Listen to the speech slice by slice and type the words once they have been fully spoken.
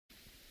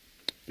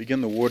begin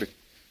the word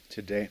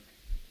today.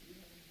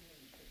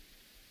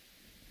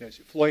 Yes,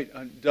 Floyd,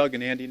 Doug,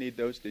 and Andy need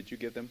those. Did you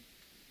give them?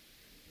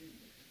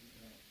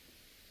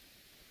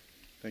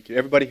 Thank you.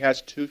 Everybody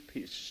has two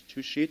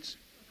sheets?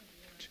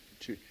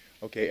 Two.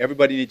 Okay,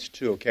 everybody needs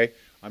two, okay?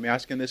 I'm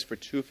asking this for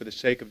two for the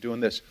sake of doing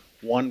this.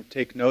 One,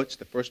 take notes.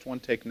 The first one,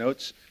 take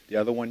notes. The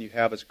other one you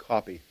have as a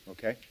copy,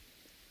 okay?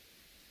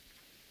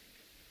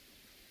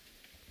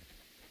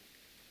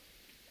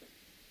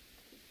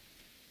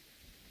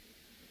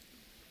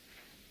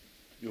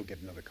 You'll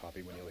get another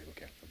copy when you leave,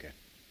 okay?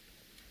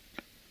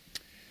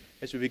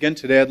 As we begin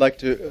today, I'd like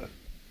to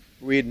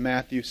read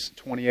Matthew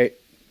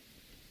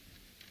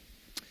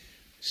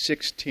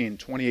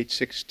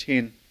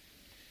 28:16.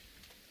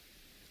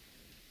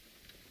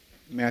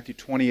 Matthew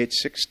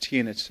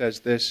 28:16, it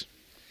says this,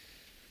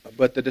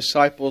 "But the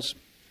disciples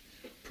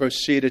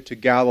proceeded to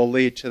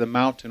Galilee, to the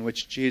mountain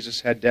which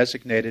Jesus had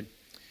designated.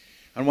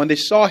 And when they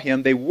saw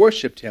him, they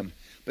worshipped him,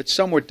 but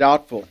some were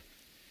doubtful.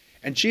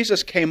 And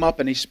Jesus came up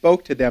and he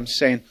spoke to them,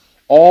 saying,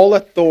 'All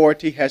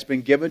authority has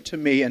been given to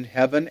me in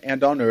heaven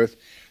and on earth.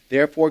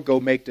 Therefore go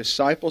make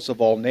disciples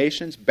of all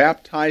nations,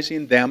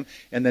 baptizing them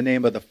in the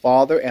name of the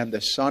Father and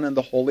the Son and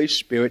the Holy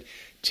Spirit,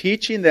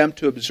 teaching them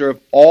to observe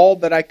all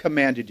that I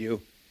commanded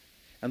you.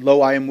 And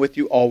lo, I am with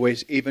you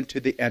always, even to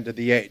the end of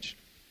the age.'"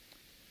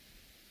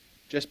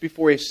 Just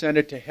before he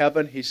ascended to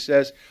heaven, he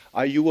says,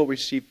 "You will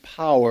receive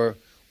power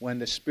when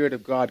the Spirit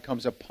of God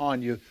comes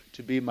upon you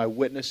to be my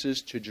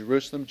witnesses to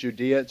Jerusalem,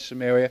 Judea,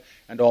 Samaria,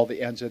 and all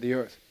the ends of the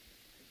earth."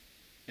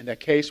 In that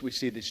case, we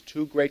see these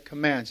two great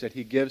commands that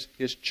he gives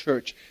his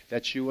church.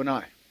 That's you and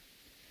I.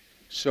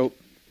 So,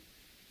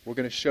 we're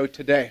going to show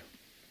today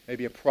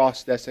maybe a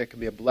process that can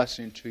be a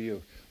blessing to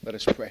you. Let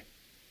us pray.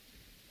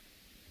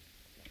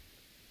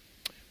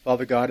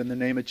 Father God, in the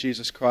name of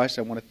Jesus Christ,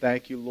 I want to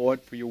thank you,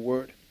 Lord, for your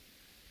word.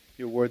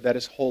 Your word that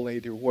is holy.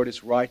 Your word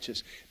is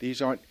righteous.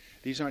 These aren't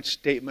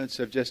statements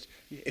of just,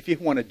 if you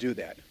want to do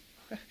that,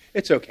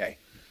 it's okay.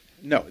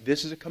 No,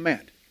 this is a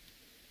command.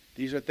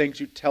 These are things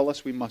you tell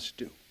us we must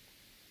do.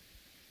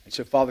 And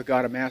so, Father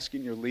God, I'm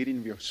asking your leading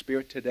of your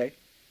Spirit today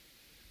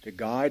to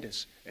guide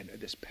us in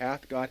this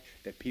path, God,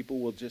 that people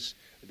will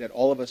that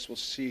all of us will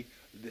see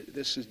that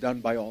this is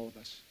done by all of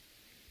us.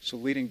 So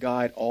lead and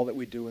guide all that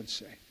we do and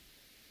say.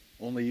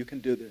 Only you can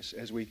do this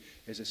as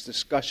this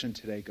discussion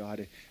today,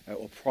 God,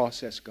 or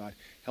process, God.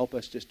 Help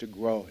us just to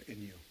grow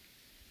in you.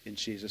 In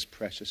Jesus'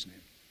 precious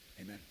name.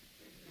 Amen.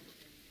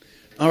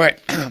 All right.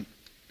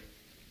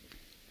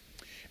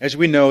 As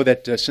we know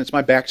that since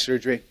my back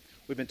surgery,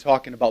 we've been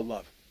talking about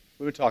love.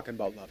 We've been talking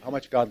about love, how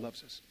much God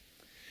loves us.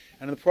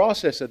 And in the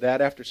process of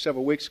that, after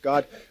several weeks,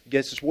 God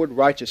gets this word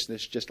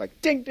righteousness just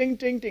like ding, ding,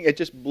 ding, ding. It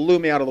just blew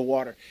me out of the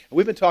water. And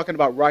we've been talking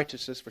about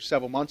righteousness for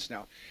several months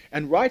now.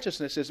 And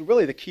righteousness is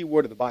really the key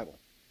word of the Bible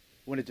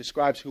when it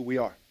describes who we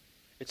are.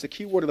 It's the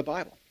key word of the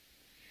Bible.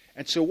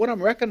 And so what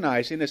I'm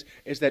recognizing is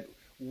that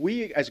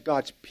we as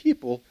God's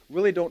people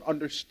really don't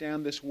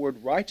understand this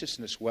word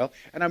righteousness well.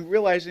 And I'm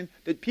realizing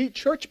that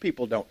church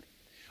people don't.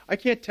 I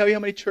can't tell you how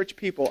many church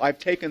people I've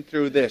taken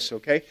through this,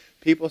 okay?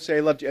 People say, "I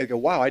love you." I go,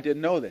 "Wow, I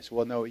didn't know this."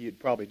 Well, no, you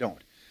probably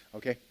don't,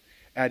 okay?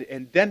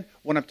 And then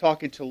when I'm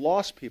talking to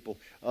lost people,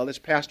 this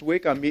past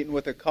week I'm meeting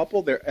with a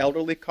couple, they're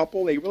elderly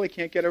couple, they really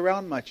can't get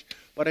around much.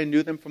 But I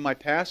knew them from my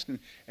past,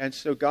 and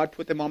so God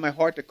put them on my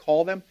heart to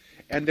call them,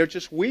 and they're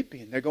just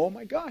weeping. They go, "Oh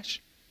my gosh,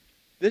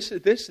 this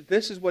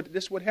is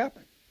what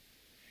happened."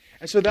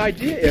 And so the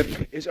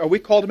idea is, are we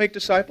called to make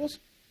disciples?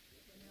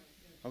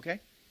 Okay,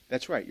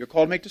 that's right. You're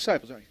called to make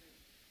disciples, aren't you?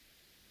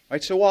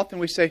 Right, so often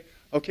we say,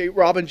 "Okay,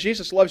 Robin,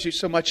 Jesus loves you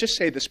so much, just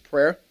say this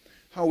prayer."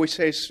 How we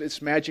say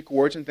it's magic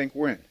words and think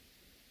we're in.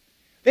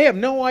 They have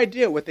no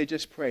idea what they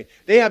just prayed.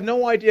 They have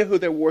no idea who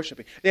they're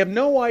worshiping. They have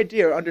no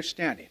idea or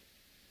understanding.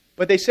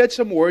 But they said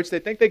some words. They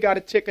think they got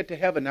a ticket to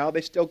heaven now.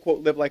 They still, quote,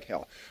 live like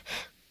hell.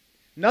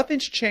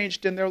 Nothing's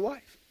changed in their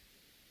life.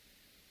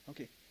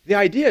 Okay. The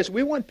idea is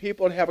we want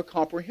people to have a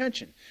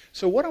comprehension.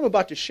 So what I'm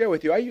about to share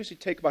with you, I usually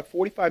take about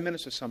 45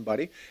 minutes with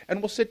somebody,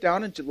 and we'll sit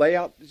down and lay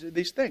out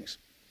these things.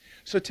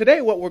 So today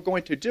what we're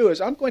going to do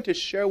is I'm going to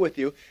share with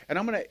you, and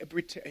I'm going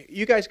to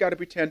you guys got to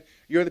pretend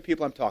you're the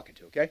people I'm talking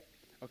to, okay?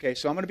 Okay,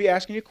 so I'm going to be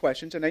asking you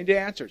questions, and I need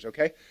answers,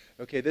 okay?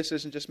 Okay, this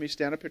isn't just me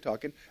standing up here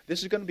talking.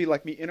 This is going to be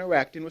like me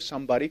interacting with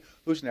somebody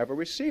who's never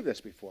received this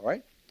before,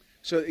 right?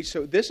 So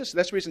that's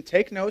the reason,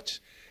 take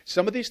notes.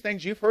 Some of these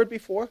things you've heard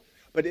before,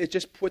 but it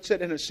just puts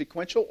it in a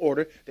sequential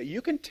order that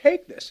you can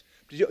take this.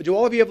 Do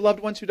all of you have loved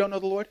ones who don't know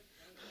the Lord?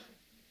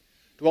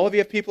 Do all of you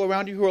have people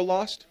around you who are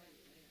lost?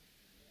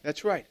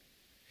 That's right.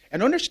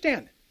 And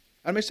understand,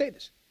 I'm going to say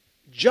this,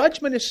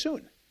 judgment is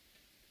soon.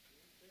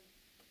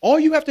 All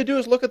you have to do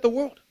is look at the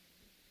world.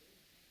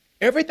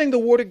 Everything the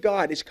Word of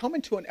God is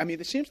coming to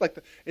it seems like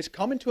it's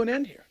coming to an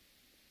end here.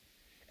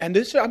 And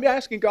I'm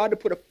asking God to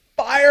put a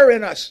fire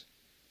in us.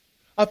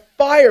 A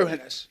fire in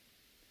us.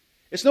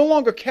 It's no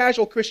longer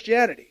casual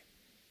Christianity.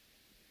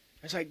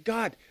 It's like,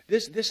 God,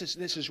 this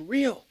is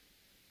real.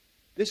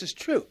 This is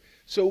true.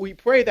 So we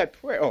pray that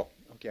prayer. Oh,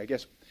 okay, I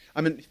guess.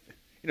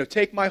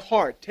 take my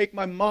heart, take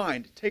my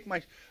mind, take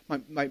my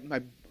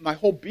my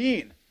whole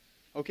being.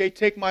 Okay,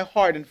 take my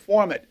heart and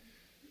form it.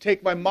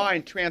 Take my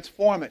mind,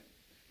 transform it.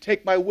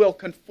 Take my will,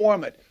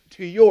 conform it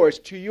to yours,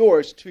 to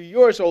yours, to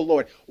yours, O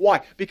Lord.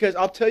 Why? Because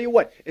I'll tell you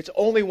what, it's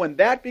only when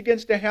that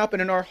begins to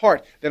happen in our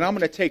heart that I'm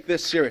going to take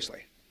this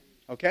seriously.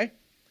 Okay?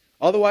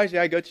 Otherwise,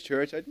 yeah, I go to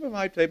church.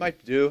 They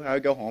might do. I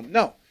go home.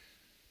 No.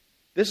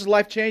 This is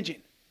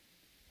life-changing.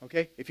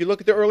 Okay? If you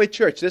look at the early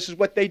church, this is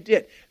what they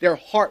did. Their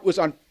heart was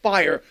on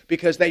fire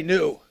because they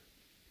knew. All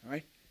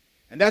right?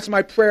 And that's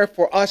my prayer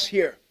for us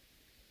here.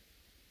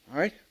 All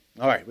right?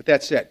 All right, with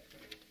that said,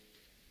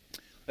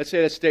 let's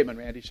say that statement,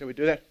 Randy. Shall we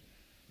do that?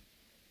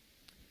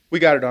 We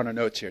got it on our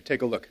notes here.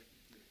 Take a look.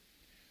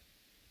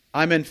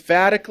 I'm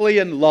emphatically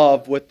in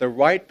love with the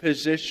right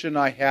position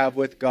I have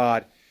with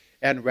God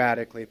and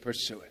radically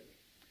pursue it.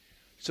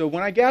 So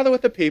when I gather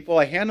with the people,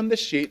 I hand them the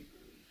sheet,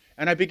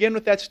 and I begin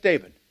with that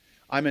statement.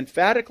 I'm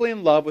emphatically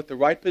in love with the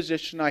right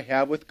position I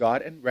have with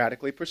God and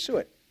radically pursue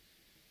it.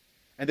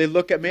 And they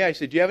look at me. I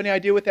say, do you have any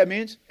idea what that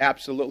means?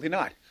 Absolutely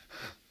not.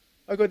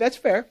 I go, that's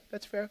fair.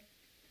 That's fair.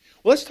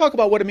 Well, let's talk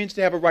about what it means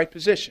to have a right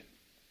position.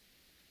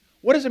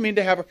 What does it mean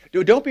to have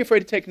a... Don't be afraid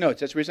to take notes.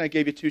 That's the reason I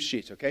gave you 2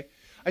 sheets, okay?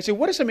 I said,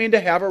 what does it mean to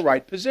have a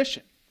right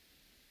position?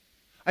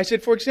 I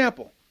said, for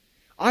example,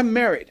 I'm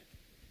married.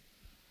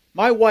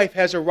 My wife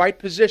has a right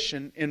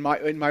position in my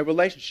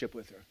relationship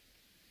with her.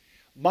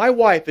 My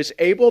wife is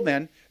able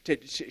then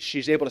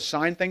she's able to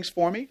sign things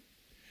for me.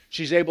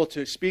 She's able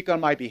to speak on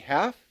my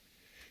behalf.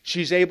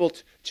 She's able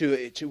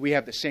to we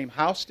have the same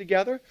house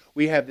together.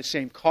 We have the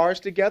same cars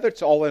together.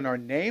 It's all in our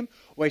name.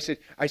 Well,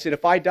 I said,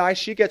 if I die,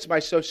 she gets my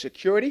Social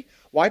Security.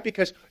 Why?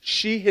 Because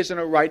she is in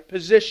a right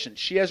position.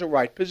 She has a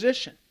right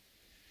position.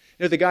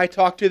 You know, the guy I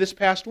talked to this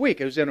past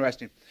week, it was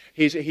interesting.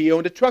 He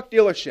owned a truck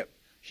dealership,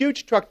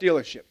 huge truck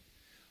dealership,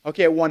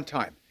 okay, at one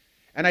time.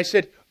 And I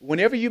said,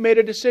 whenever you made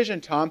a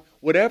decision, Tom,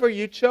 whatever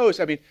you chose,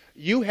 I mean,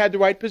 you had the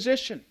right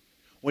position.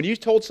 When you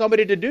told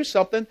somebody to do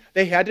something,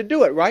 they had to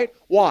do it, right?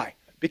 Why?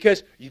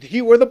 Because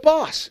you were the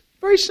boss.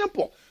 Very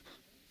simple.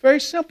 Very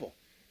simple.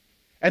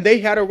 And they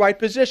had a right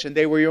position.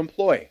 They were your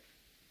employee.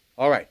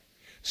 All right.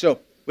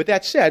 So, with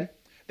that said,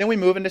 then we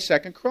move into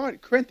 2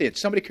 Corinthians.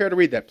 Somebody care to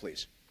read that,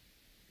 please?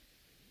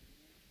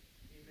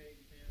 He made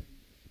him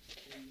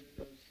who knew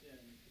no sin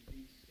to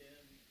be sin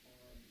on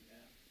our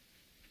behalf,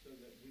 so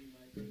that we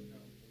might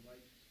become the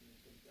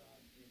righteousness of God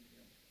in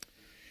him.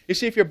 You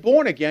see, if you're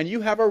born again,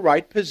 you have a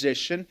right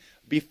position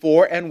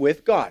before and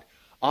with God.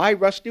 I,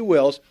 Rusty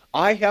Wills,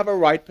 I have a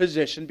right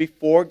position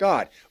before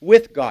God,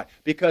 with God,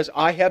 because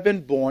I have been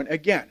born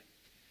again.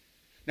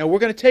 Now, we're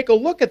going to take a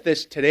look at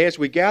this today as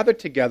we gather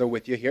together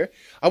with you here.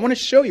 I want to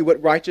show you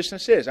what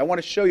righteousness is. I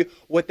want to show you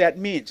what that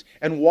means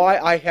and why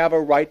I have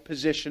a right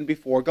position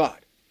before God.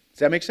 Does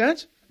that make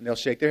sense? And they'll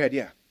shake their head,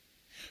 yeah.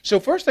 So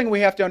first thing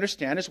we have to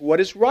understand is, what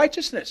is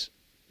righteousness?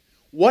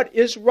 What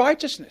is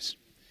righteousness?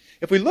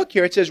 If we look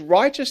here, it says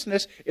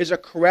righteousness is a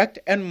correct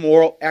and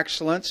moral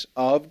excellence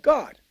of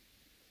God.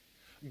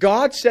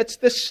 God sets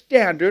the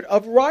standard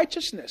of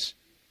righteousness.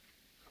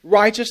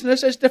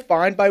 Righteousness is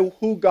defined by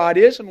who God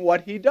is and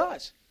what He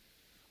does.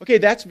 Okay,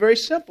 that's very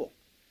simple.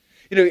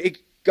 You know,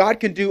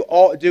 God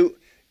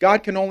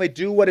can only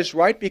do what is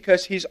right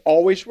because He's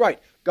always right.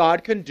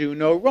 God can do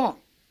no wrong.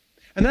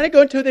 And then I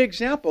go into the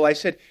example. I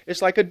said,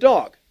 it's like a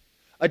dog.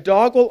 A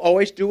dog will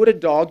always do what a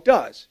dog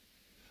does.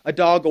 A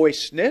dog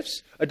always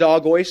sniffs. A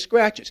dog always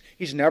scratches.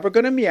 He's never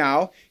going to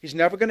meow. He's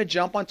never going to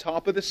jump on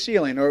top of the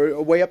ceiling or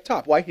way up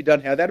top. Why? He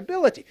doesn't have that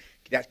ability.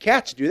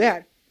 Cats do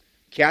that.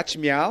 Cats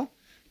meow.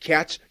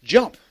 Cats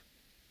jump.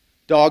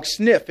 Dogs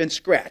sniff and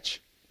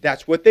scratch.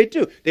 That's what they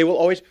do.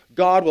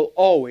 God will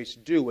always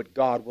do what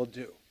God will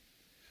do.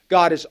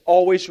 God is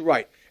always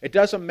right. It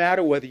doesn't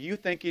matter whether you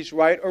think He's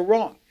right or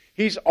wrong.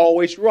 He's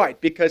always right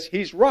because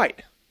He's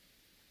right.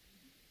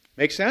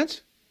 Make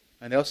sense?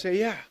 And they'll say,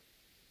 yeah.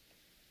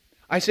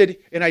 I said,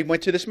 and I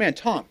went to this man,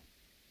 Tom,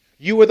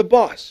 you were the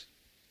boss.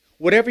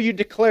 Whatever you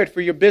declared for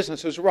your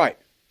business was right.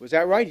 Was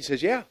that right? He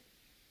says, yeah.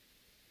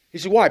 He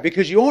said, why?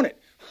 Because you own it.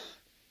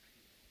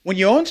 When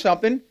you own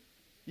something,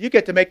 you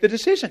get to make the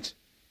decisions.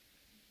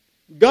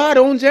 God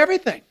owns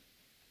everything.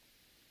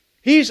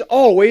 He's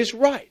always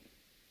right.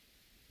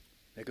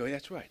 They go,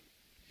 that's right.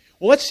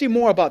 Well, let's see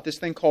more about this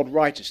thing called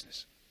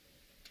righteousness.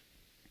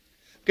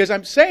 Because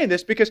I'm saying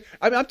this because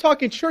I'm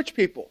talking church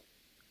people.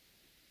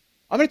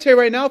 I'm going to tell you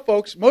right now,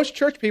 folks, most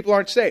church people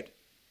aren't saved.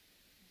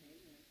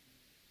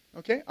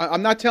 Okay?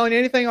 I'm not telling you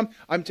anything.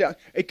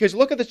 Because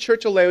look at the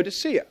church of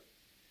Laodicea.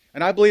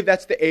 And I believe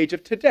that's the age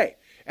of today.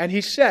 And he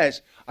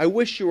says, I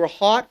wish you were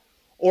hot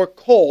or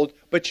cold,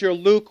 but you're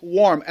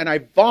lukewarm, and I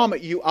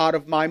vomit you out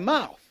of my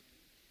mouth.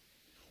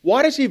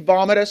 Why does he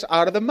vomit us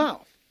out of the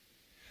mouth?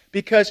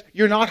 Because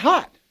you're not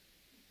hot.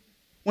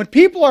 When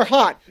people are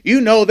hot,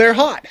 you know they're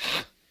hot.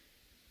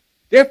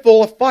 They're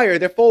full of fire.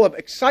 They're full of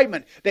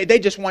excitement. They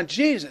just want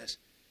Jesus.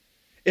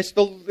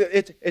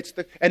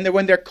 And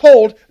when they're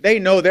cold, they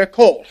know they're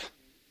cold.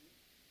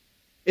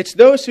 It's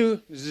those who,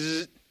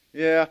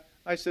 yeah,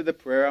 I said the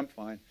prayer, I'm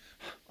fine.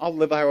 I'll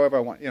live however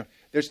I want. You know,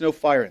 there's no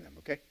fire in them,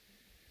 okay?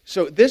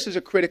 So this is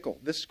critical.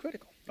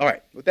 All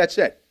right, with that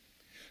said.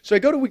 So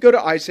we go to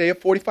Isaiah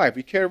 45.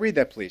 You care to read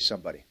that, please,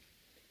 somebody?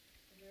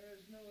 There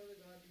is no other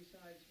God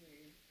besides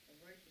me,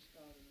 a righteous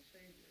God and a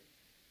Savior.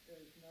 There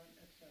is none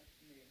except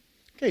me.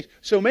 Okay,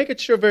 so make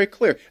it sure very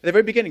clear. At the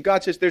very beginning,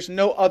 God says, there's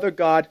no other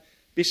God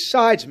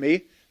besides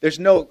me. There's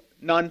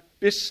none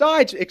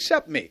besides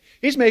except me.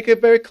 He's making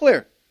it very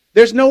clear.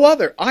 There's no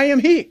other. I am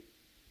He.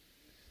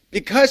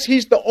 Because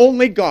He's the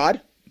only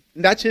God,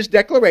 and that's His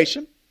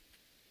declaration,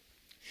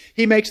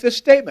 He makes this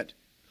statement.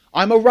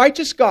 I'm a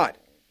righteous God.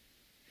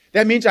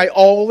 That means I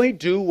only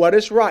do what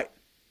is right.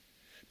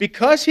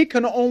 Because He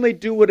can only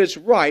do what is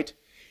right,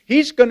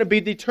 He's going to be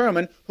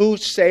determined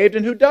who's saved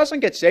and who doesn't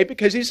get saved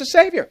because He's a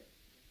Savior.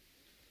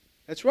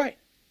 That's right.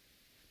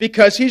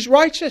 Because He's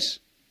righteous.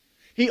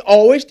 He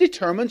always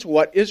determines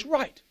what is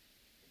right.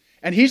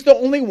 And He's the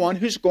only one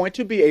who's going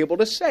to be able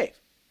to save.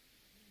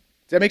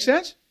 Does that make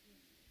sense?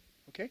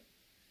 Okay.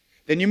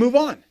 Then you move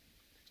on.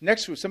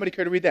 Next, somebody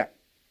care to read that?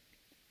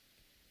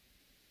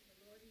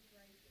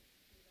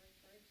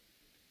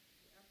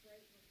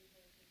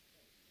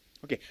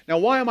 Okay, now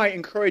why am I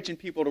encouraging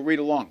people to read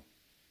along?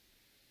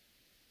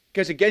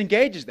 Because it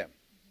engages them,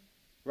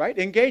 right?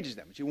 It engages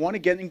them. You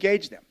want to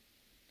engage them.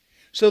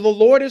 So the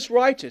Lord is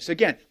righteous.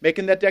 Again,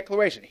 making that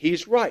declaration.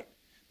 He's right.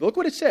 Look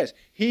what it says.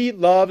 He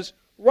loves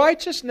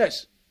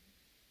righteousness.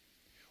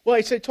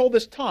 Well, told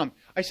this Tom.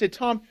 I said,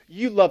 Tom,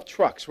 you love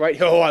trucks, right?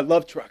 Oh, I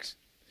love trucks.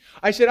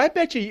 I said, I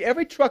bet you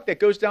every truck that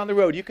goes down the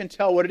road, you can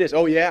tell what it is.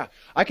 Oh, yeah.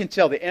 I can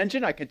tell the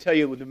engine. I can tell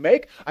you the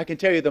make. I can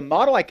tell you the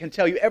model. I can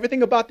tell you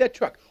everything about that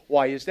truck.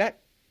 Why is that?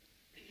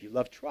 You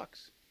love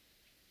trucks.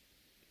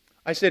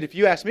 I said, if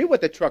you ask me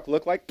what the truck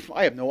looked like,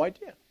 I have no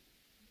idea.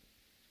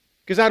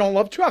 Because I don't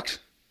love trucks.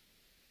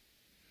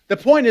 The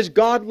point is,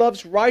 God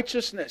loves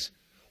righteousness.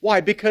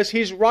 Why? Because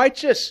He's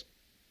righteous.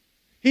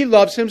 He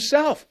loves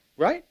Himself,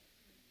 right?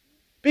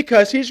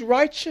 Because He's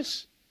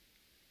righteous.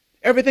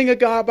 Everything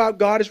about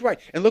God is right.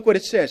 And look what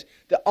it says.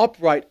 The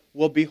upright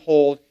will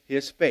behold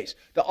His face.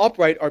 The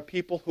upright are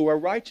people who are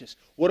righteous.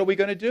 What are we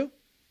going to do?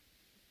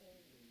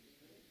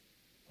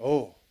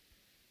 Oh,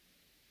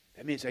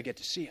 that means I get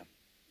to see Him.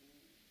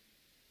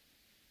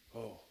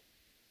 Oh,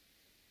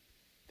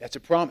 that's a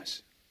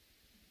promise.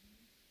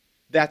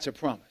 That's a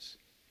promise.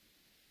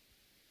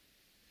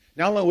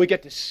 Not only will we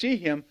get to see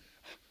Him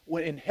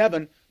in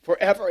heaven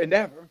forever and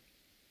ever,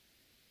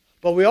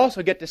 but we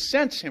also get to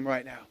sense Him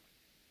right now.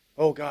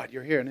 Oh, God,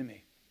 you're here in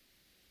me.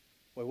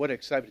 Boy, what an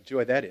excitement,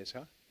 joy that is,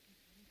 huh?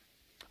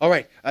 All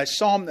right,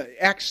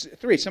 Acts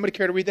 3. Somebody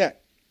care to read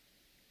that?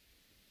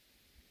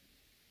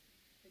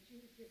 The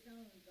Jews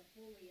disowned the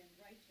holy and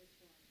righteous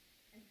one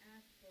and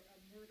asked for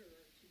a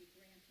murderer to be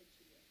granted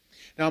to you.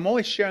 Now, I'm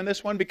only sharing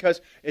this one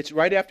because it's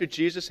right after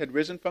Jesus had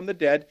risen from the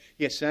dead.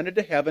 He ascended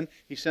to heaven.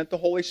 He sent the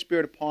Holy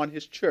Spirit upon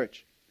His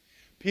church.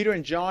 Peter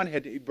and John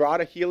had brought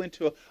a healing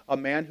to a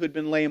man who had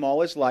been lame all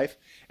his life,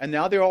 and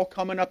now they're all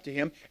coming up to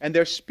him, and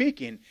they're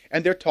speaking,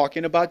 and they're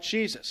talking about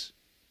Jesus.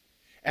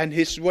 And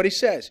this is what he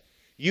says.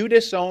 You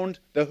disowned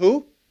the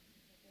who?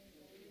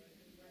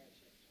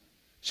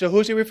 So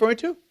who's he referring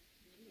to?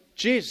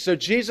 Jesus. So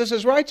Jesus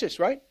is righteous,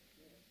 right?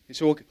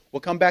 So we'll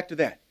come back to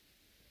that.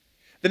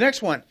 The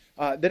next one,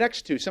 the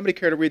next two, somebody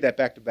care to read that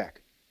back to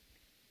back?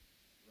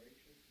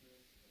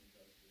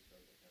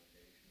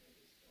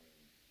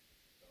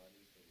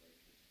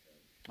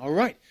 All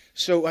right.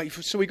 So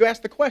we go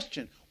ask the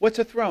question, what's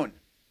a throne?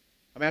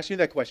 I'm asking you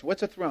that question.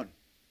 What's a throne?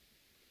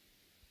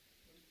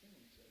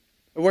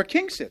 Where a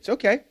king sits.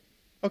 Okay.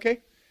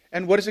 Okay.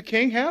 And what does a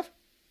king have?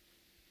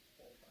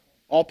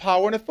 All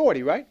power and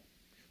authority, right?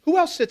 Who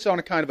else sits on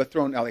a kind of a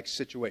throne-like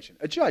situation?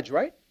 A judge,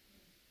 right?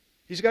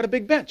 He's got a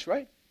big bench,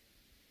 right?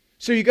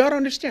 So you got to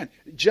understand,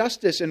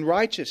 justice and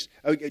righteous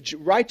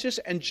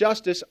and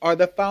justice are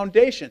the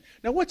foundation.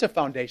 Now, what's a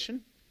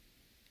foundation?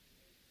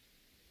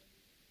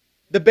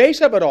 The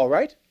base of it all,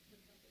 right?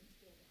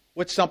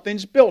 What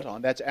something's built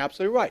on. That's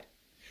absolutely right.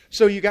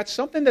 So you got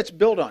something that's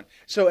built on.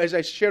 So as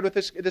I shared with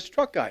this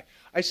truck guy,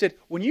 I said,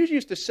 when you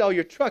used to sell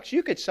your trucks,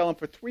 you could sell them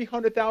for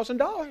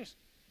 $300,000.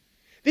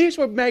 These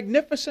were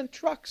magnificent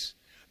trucks.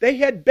 They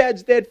had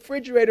beds, they had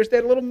refrigerators, they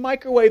had a little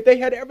microwave, they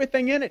had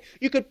everything in it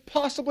you could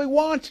possibly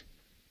want.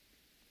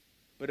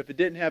 But if it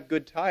didn't have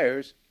good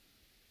tires,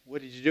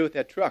 what did you do with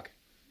that truck?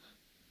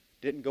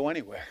 Didn't go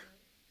anywhere.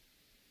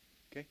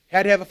 Okay?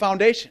 Had to have a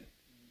foundation.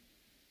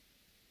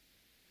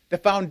 The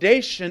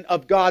foundation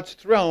of God's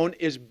throne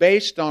is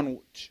based on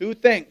two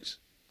things: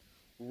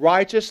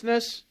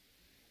 righteousness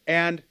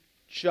and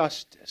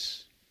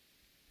justice.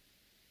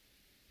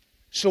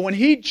 So when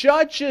He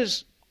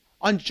judges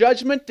on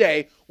Judgment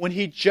Day, when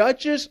He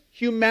judges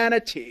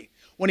humanity,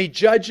 when He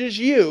judges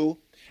you,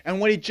 and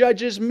when He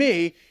judges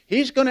me,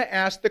 He's going to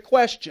ask the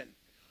question,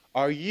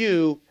 are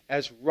you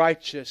as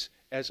righteous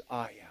as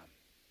I am?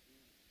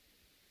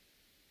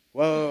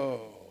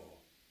 Whoa.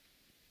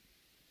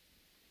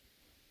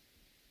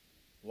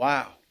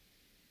 Wow.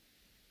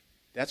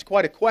 That's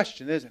quite a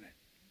question, isn't it?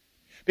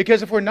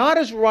 Because if we're not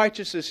as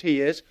righteous as He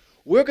is,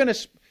 you're going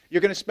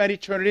to spend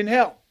eternity in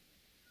hell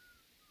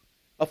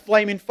of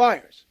flaming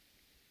fires.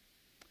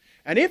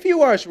 And if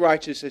you are as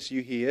righteous as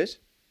he is,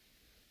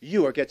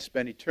 you are get to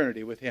spend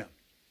eternity with him.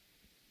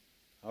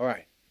 All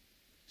right.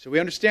 So we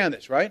understand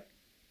this, right?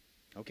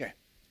 Okay.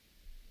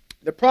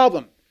 The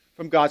problem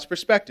from God's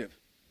perspective.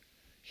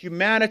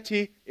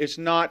 Humanity is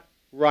not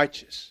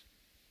righteous.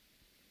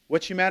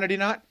 What's humanity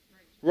not?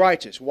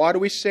 Righteous. Why do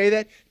we say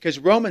that? Because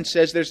Romans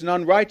says there's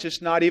none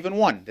righteous, not even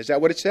one. Is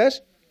that what it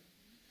says?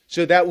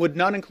 So that would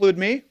none include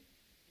me?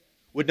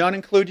 Would none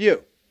include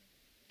you?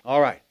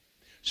 All right.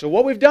 So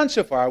what we've done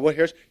so far,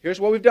 here's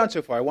what we've done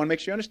so far. I want to make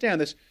sure you understand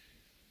this.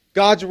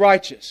 God's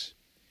righteous.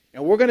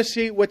 And we're going to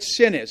see what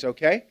sin is,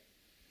 okay?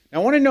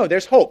 Now I want to know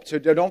there's hope. So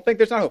don't think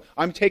there's not hope.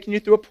 I'm taking you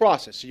through a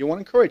process. So you want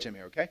to encourage him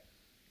here, okay?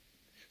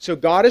 So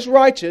God is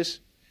righteous.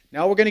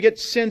 Now we're going to get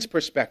sin's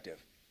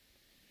perspective.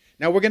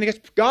 Now we're going to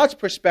get God's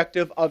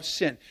perspective of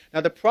sin.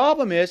 Now the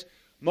problem is,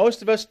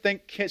 most of us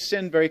think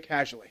sin very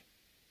casually.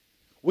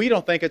 We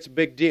don't think it's a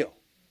big deal.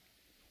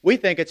 We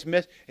think it's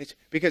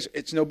because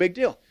it's no big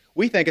deal.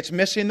 We think it's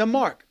missing the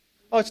mark.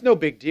 Oh, it's no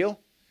big deal.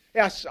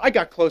 Yes, I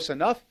got close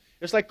enough.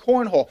 It's like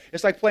cornhole.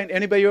 It's like playing,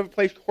 anybody ever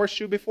played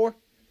horseshoe before?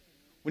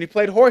 When you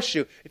played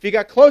horseshoe, if you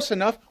got close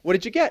enough, what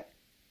did you get?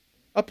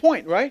 A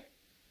point, right?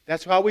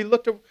 That's how we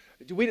look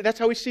that's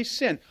how we see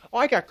sin. Oh,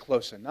 I got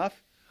close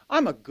enough.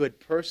 I'm a good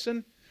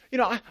person. You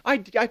know, I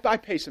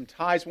pay some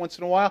tithes once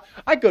in a while.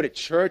 I go to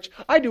church.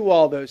 I do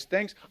all those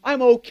things.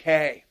 I'm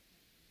okay.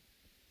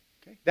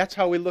 Okay? That's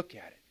how we look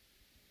at it.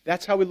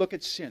 That's how we look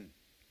at sin.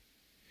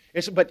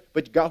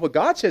 But God, what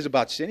God says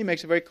about sin, he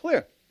makes it very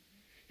clear.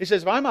 He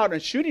says, if I'm out in a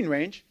shooting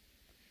range,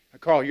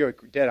 Carl, you're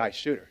a dead-eye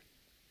shooter.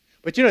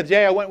 But you know, the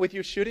day I went with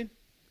you shooting,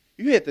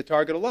 you hit the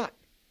target a lot.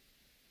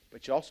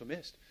 But you also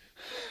missed.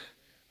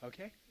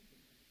 Okay?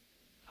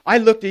 I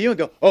looked at you and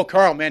go, oh,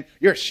 Carl, man,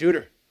 you're a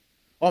shooter.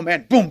 Oh,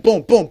 man, boom,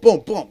 boom, boom, boom,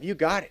 boom. You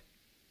got it.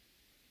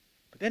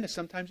 But then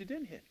sometimes you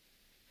didn't hit.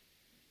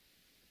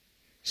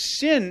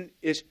 Sin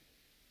is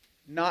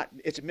not,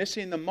 it's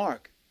missing the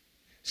mark.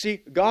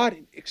 See, God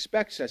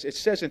expects us. It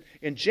says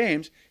in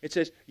James, it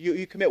says,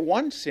 you commit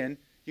one sin,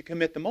 you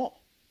commit them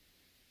all.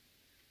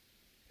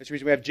 That's the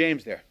reason we have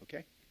James there,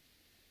 okay?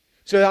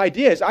 So the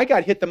idea is, I got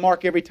to hit the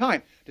mark every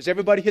time. Does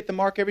everybody hit the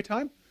mark every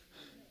time?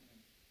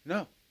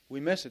 No. We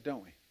miss it,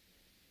 don't we?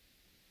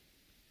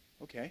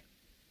 Okay.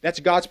 That's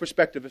God's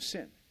perspective of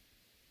sin.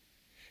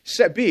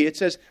 Set B, it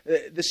says,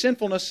 the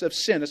sinfulness of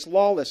sin, it's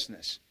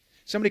lawlessness.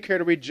 Somebody care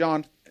to read 1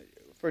 John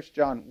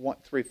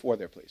 3:4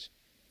 there, please.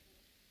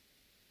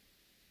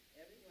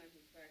 Everyone who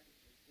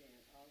practices sin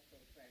also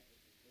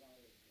practices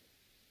lawlessness.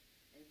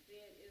 And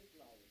sin is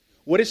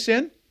lawlessness. What is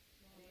sin? Sin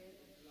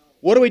is lawlessness.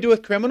 What do we do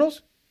with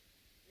criminals?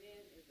 Sin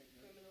is a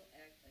criminal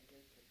act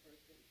against the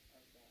person of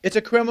God. It's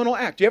a criminal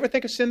act. Do you ever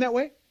think of sin that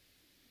way?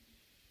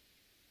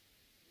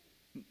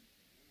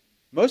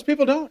 Most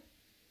people don't.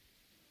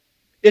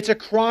 It's a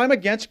crime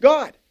against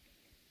God.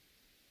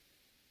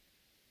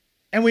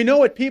 And we know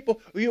what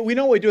we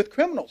know what we do with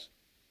criminals.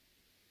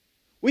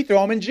 We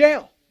throw them in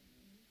jail.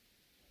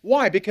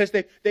 Why? Because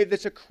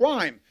it's a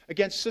crime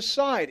against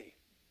society.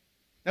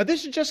 Now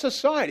this is just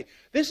society.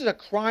 This is a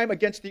crime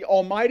against the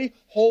almighty,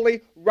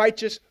 holy,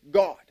 righteous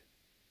God.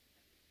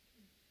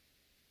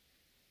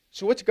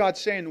 So what's God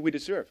saying we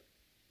deserve?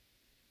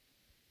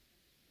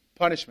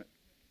 Punishment.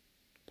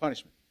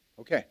 Punishment.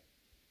 Okay.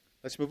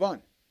 Let's move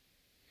on.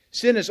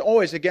 Sin is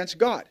always against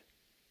God.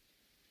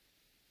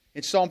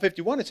 In Psalm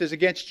 51 it says,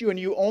 against you and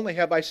you only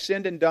have I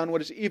sinned and done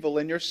what is evil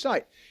in your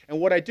sight. And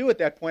what I do at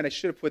that point, I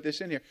should have put this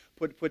in here,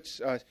 put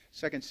 2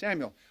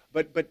 Samuel.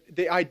 But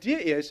the idea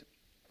is,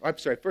 1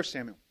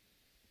 Samuel.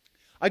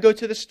 I go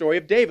to the story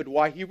of David,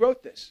 why he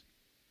wrote this.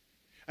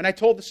 And I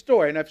told the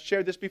story, and I've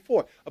shared this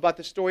before, about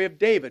the story of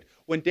David.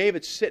 When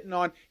David's sitting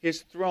on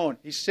his throne,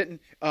 he sent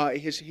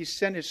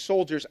his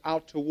soldiers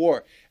out to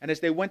war. And as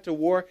they went to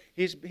war,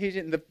 he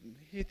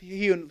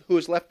who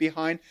is left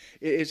behind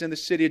is in the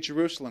city of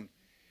Jerusalem.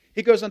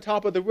 He goes on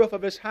top of the roof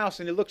of his house,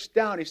 and he looks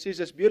down. He sees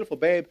this beautiful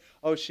babe.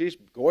 Oh, she's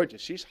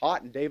gorgeous. She's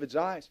hot in David's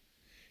eyes.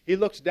 He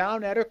looks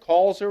down at her,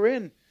 calls her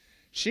in.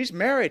 She's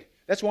married.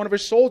 That's one of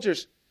his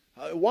soldiers'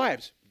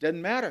 wives.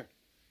 Doesn't matter.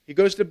 He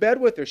goes to bed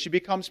with her. She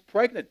becomes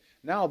pregnant.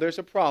 Now there's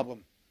a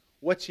problem.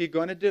 What's he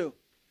going to do?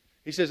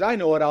 He says, I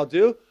know what I'll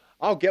do.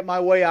 I'll get my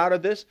way out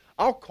of this.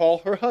 I'll call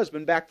her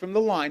husband back from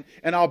the line,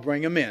 and I'll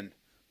bring him in.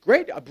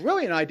 Great, a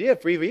brilliant idea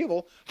for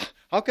evil.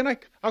 How can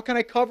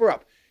I cover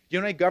up? Do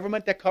you know any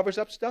government that covers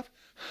up stuff?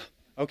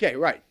 Okay,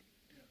 right.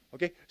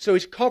 Okay, so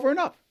he's covering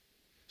up.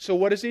 So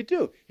what does he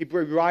do?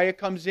 Uriah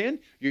comes in.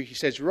 He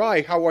says,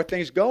 Uriah, how are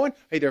things going?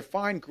 Hey, they're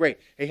fine. Great.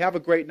 Hey, have a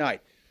great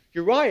night.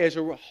 Uriah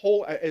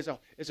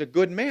is a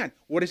good man.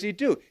 What does he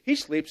do? He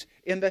sleeps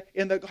in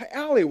the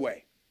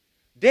alleyway.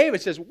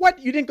 David says, what?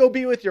 You didn't go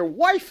be with your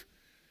wife?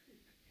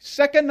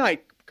 Second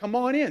night, come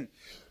on in.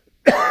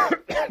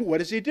 What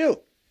does he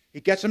do? He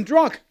gets him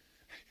drunk.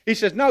 He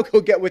says, no,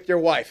 go get with your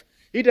wife.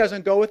 He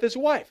doesn't go with his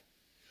wife.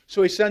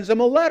 So he sends him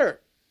a letter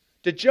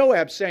to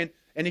Joab saying,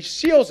 and he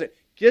seals it,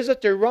 gives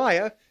it to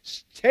Uriah,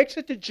 takes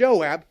it to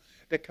Joab,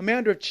 the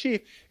commander of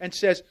chief, and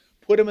says,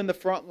 put him in the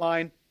front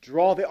line,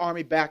 draw the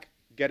army back,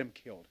 get him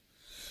killed.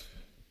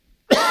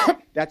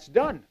 That's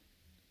done.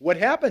 What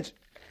happens?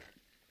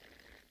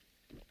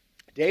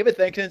 David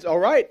thinks, it's all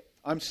right,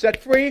 I'm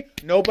set free.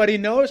 Nobody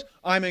knows.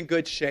 I'm in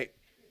good shape.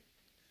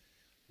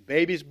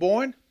 Baby's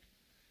born.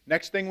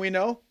 Next thing we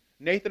know,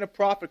 Nathan, a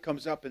prophet,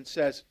 comes up and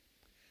says,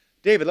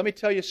 David, let me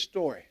tell you a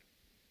story.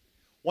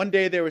 One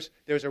day there was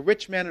a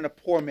rich man and a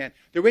poor man.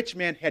 The rich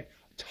man had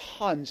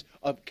tons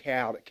of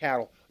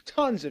cattle,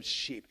 tons of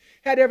sheep,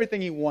 had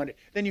everything he wanted.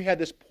 Then you had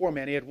this poor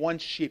man. He had one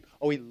sheep.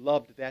 Oh, he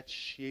loved that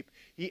sheep.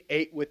 He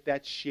ate with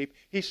that sheep.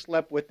 He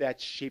slept with that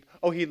sheep.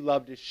 Oh, he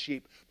loved his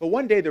sheep. But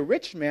one day the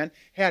rich man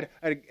had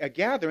a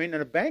gathering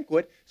and a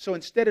banquet, so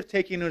instead of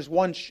taking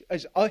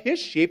his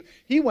sheep,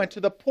 he went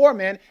to the poor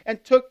man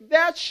and took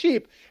that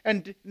sheep.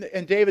 And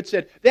David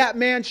said, that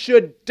man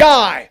should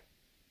die.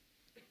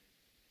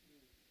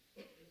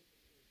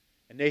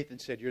 And Nathan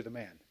said, you're the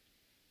man.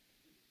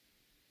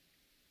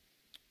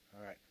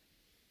 All right.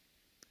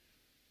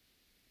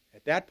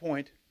 At that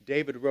point,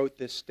 David wrote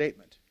this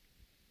statement.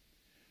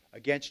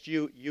 Against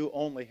you, you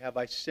only have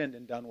I sinned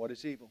and done what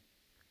is evil.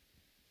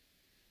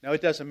 Now,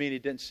 it doesn't mean he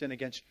didn't sin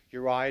against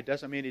Uriah. It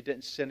doesn't mean he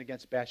didn't sin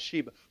against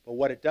Bathsheba. But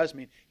what it does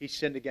mean, he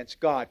sinned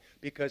against God.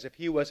 Because if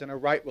he was in a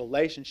right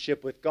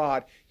relationship with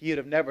God, he would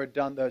have never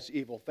done those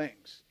evil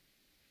things.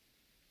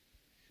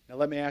 Now,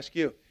 let me ask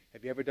you,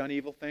 have you ever done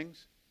evil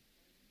things?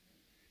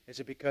 Is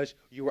it because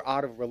you were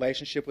out of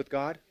relationship with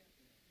God?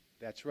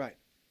 That's right.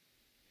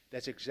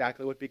 That's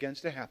exactly what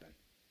begins to happen.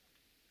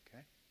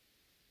 Okay?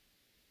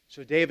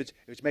 So David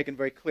was making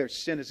very clear,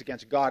 sin is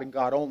against God and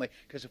God only,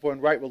 because if we're in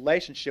right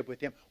relationship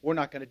with Him, we're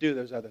not going to do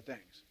those other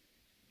things.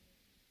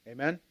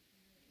 Amen?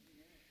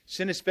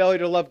 Sin is failure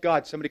to love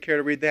God. Somebody care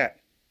to read that?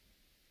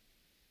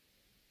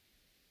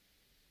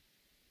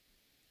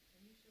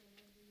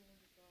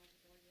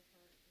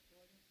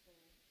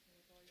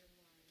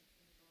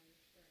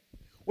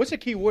 What's the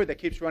key word that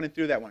keeps running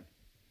through that one?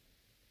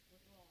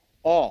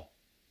 All.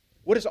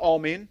 What does all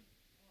mean?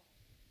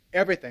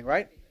 Everything,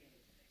 right?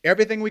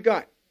 Everything we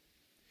got.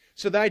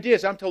 So the idea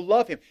is I'm to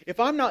love Him. If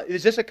I'm not,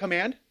 is this a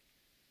command?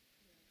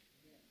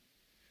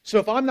 So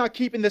if I'm not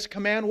keeping this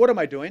command, what am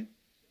I doing?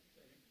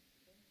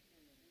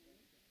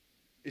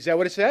 Is that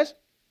what it says?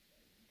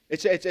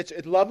 It's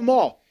love them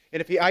all.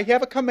 And if I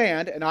have a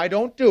command and I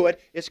don't do it,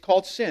 it's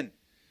called sin.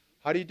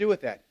 How do you do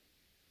with that?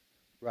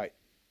 Right.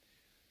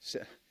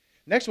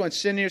 Next one,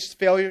 sin is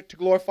failure to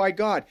glorify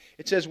God.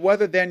 It says,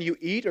 whether then you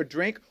eat or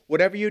drink,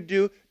 whatever you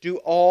do, do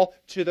all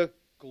to the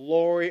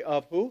glory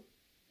of who?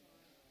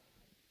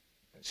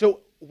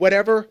 So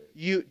whatever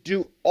you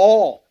do,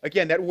 all.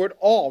 Again, that word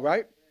all,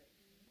 right?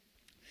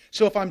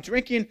 So if I'm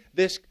drinking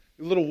this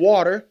little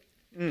water,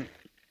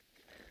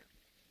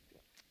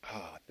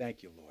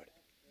 thank you, Lord.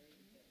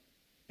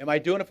 Am I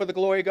doing it for the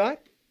glory of God?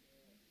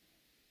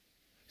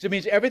 So it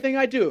means everything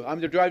I do,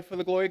 I'm to drive for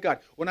the glory of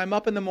God. When I'm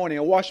up in the morning,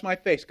 I wash my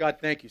face. God,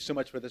 thank you so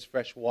much for this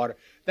fresh water.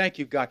 Thank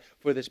you, God,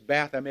 for this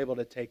bath I'm able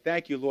to take.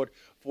 Thank you, Lord,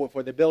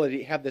 for the ability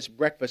to have this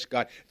breakfast,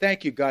 God.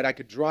 Thank you, God, I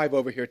could drive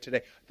over here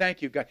today.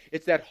 Thank you, God.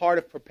 It's that heart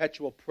of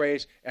perpetual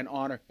praise and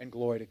honor and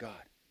glory to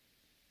God.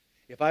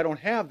 If I don't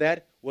have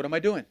that, what am I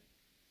doing?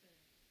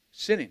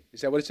 Sinning.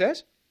 Is that what it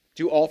says?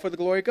 Do all for the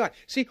glory of God.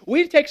 See,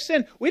 we take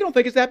sin. We don't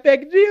think it's that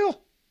big a deal.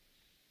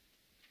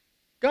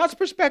 God's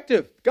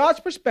perspective.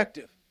 God's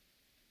perspective.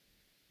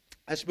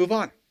 Let's move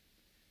on.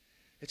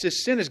 It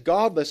says sin is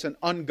godless and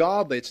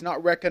ungodly. It's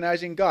not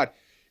recognizing God.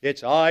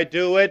 It's I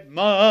do it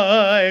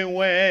my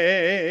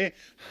way.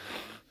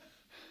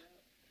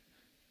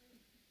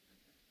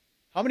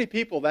 How many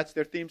people that's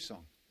their theme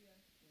song?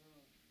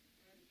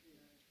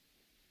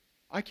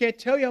 I can't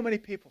tell you how many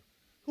people.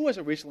 Who was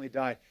it recently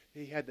died?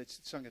 He had that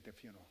sung at their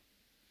funeral.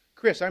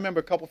 Chris, I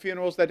remember a couple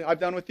funerals that I've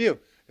done with you.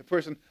 The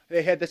person,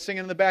 they had that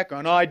singing in the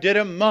background. I did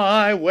it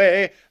my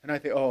way. And I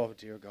think, oh,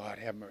 dear God,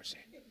 have mercy.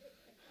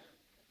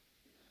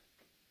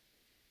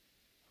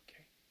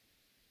 Okay.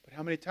 But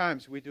how many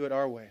times do we do it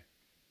our way?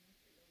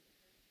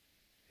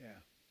 Yeah.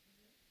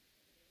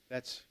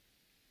 That's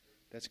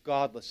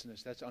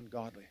godlessness. That's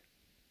ungodly.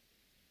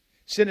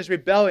 Sin is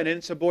rebellion and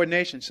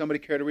insubordination. Somebody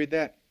care to read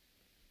that?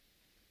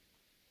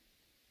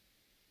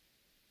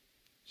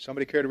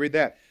 Somebody care to read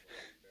that?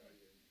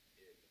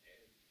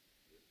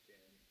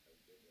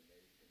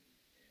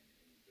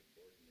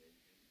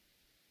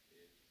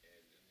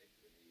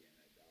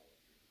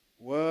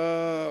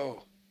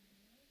 Whoa.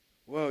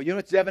 Whoa. You know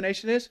what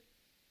divination is?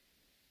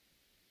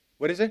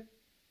 What is it?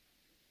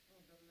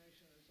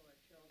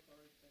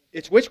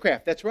 It's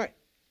witchcraft. That's right.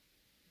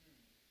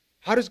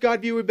 How does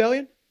God view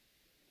rebellion?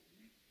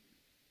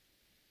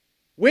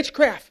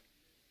 Witchcraft.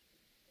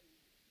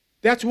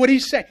 That's what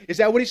He's saying. Is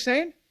that what He's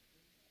saying?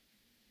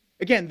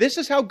 Again, this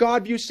is how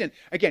God views sin.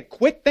 Again,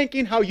 quit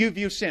thinking how you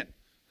view sin.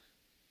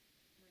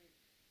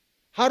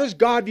 How does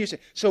God view sin?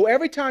 So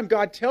every time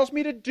God tells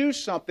me to do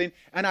something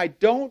and I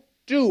don't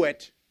do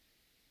it,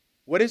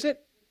 what is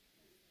it?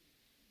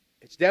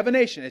 It's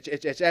divination.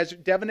 It's as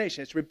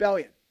divination. It's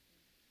rebellion.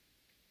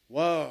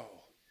 Whoa.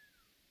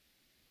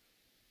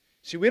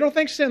 See, we don't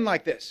think sin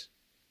like this.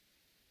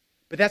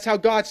 But that's how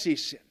God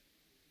sees sin.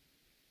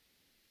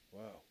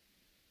 Whoa.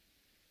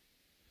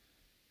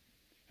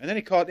 And then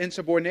he called it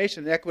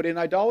insubordination, inequity, and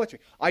idolatry.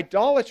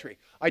 Idolatry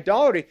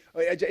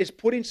is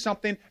putting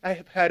something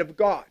ahead of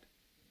God.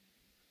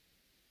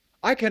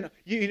 We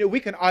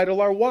can idol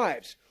our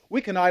wives.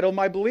 We can idol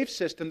my belief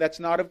system that's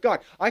not of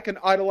God. I can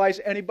idolize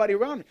anybody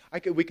around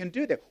me. We can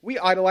do that. We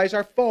idolize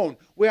our phone.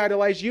 We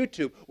idolize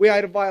YouTube. We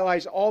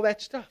idolize all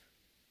that stuff.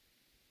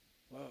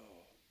 Whoa.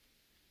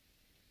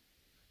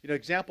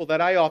 Example that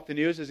I often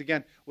use is,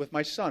 again, with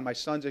my son. My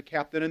son's a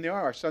captain in the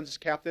Army. Our son's a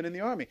captain in the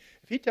Army.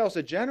 If he tells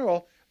the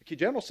general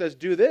says,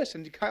 do this,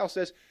 and Kyle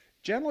says,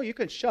 General, you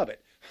can shove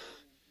it.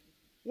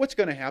 What's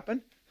going to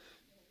happen?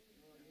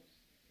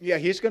 Yeah,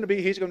 he's going to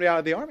be out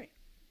of the Army.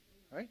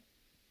 Right?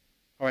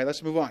 All right,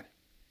 let's move on.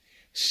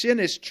 Sin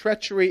is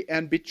treachery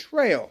and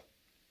betrayal.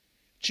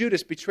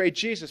 Judas betrayed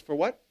Jesus for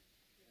what?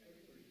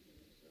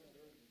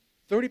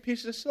 30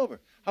 pieces of silver.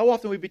 How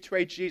often we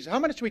betray Jesus? How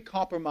much do we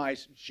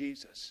compromise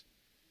Jesus?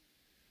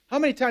 How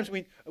many times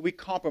we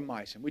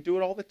compromise him? We do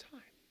it all the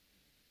time.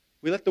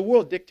 We let the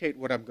world dictate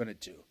what I'm going to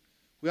do.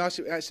 We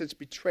also, in a sense,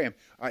 betray him.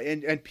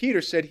 And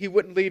Peter said he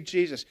wouldn't leave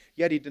Jesus,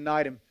 yet he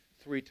denied him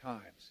 3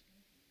 times.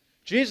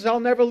 Jesus, I'll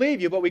never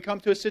leave you, but we come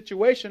to a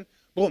situation,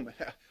 boom,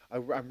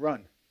 I'm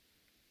run.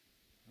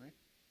 Right?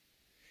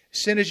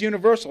 Sin is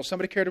universal.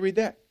 Somebody care to read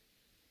that?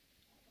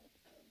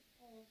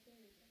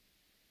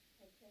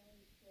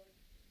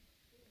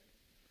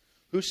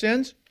 Who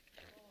sins?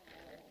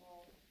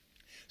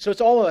 So it's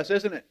all of us,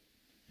 isn't it?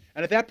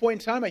 And at that point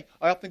in time, I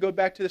often go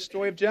back to the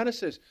story of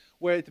Genesis,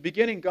 where at the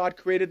beginning God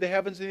created the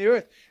heavens and the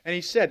earth. And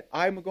he said,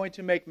 I'm going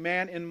to make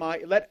man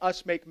let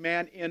us make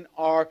man in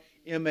our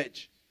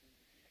image.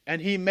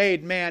 And he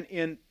made man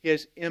in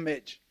his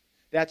image.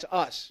 That's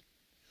us.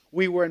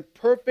 We were in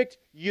perfect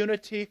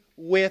unity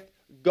with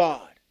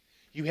God.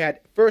 You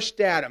had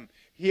first Adam.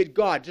 He had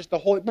God, just the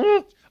Holy,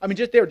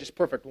 they were just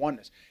perfect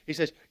oneness. He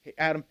says, hey,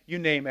 Adam, you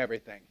name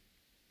everything.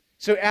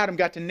 So Adam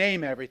got to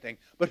name everything.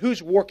 But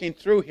who's working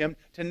through him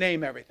to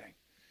name everything?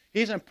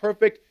 He's in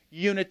perfect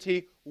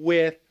unity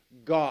with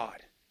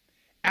God.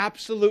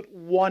 Absolute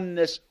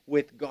oneness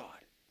with God.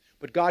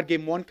 But God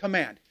gave him one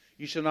command.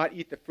 You shall not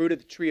eat the fruit of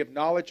the tree of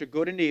knowledge of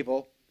good and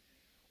evil.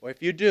 Or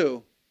if you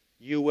do,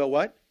 you will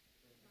what?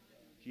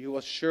 You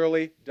will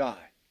surely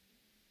die.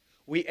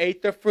 We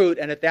ate the fruit,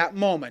 and at that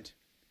moment,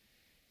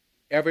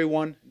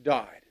 everyone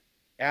died.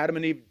 Adam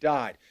and Eve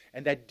died.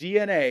 And that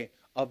DNA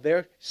of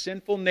their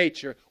sinful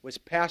nature was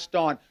passed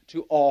on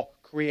to all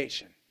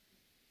creation.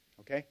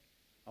 Okay?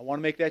 I want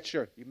to make that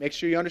sure. You make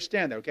sure you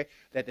understand that, okay?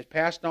 That it's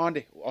passed on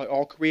to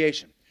all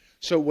creation.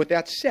 So with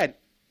that said,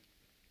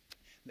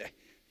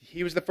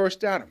 he was the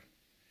first Adam.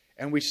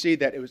 And we see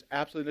that it was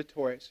absolutely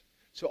notorious.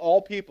 So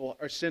all people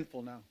are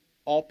sinful now.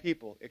 All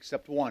people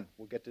except one.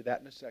 We'll get to that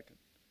in a second.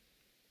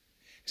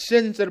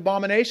 Sin's an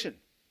abomination.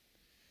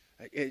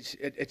 It's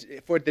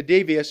for the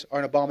devious are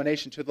an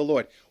abomination to the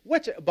Lord.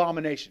 What's an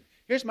abomination?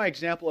 Here's my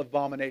example of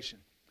abomination.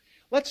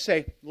 Let's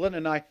say Lynn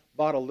and I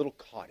bought a little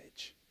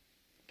cottage.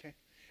 Okay?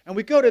 And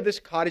we go to this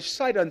cottage,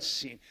 sight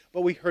unseen.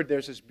 But we heard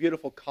there's this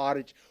beautiful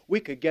cottage. We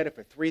could get it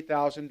for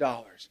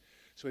 $3,000.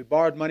 So we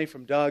borrowed money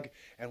from Doug,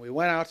 and we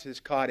went out to this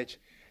cottage.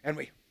 And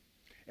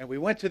we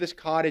went to this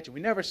cottage, and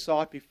we never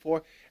saw it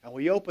before. And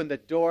we opened the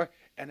door,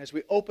 and as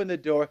we opened the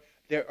door,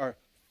 there are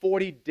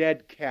 40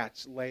 dead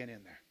cats laying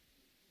in there.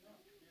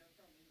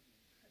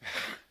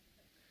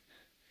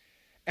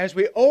 As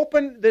we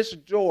opened this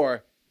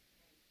door,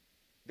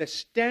 the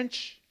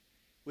stench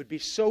would be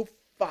so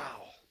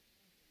foul.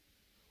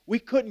 We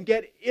couldn't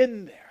get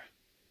in there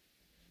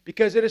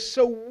because it is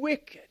so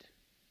wicked.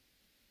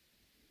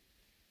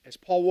 As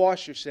Paul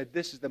Washer said,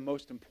 this is the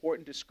most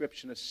important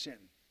description of sin.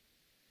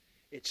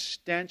 It's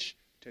stench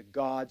to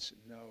God's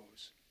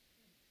nose.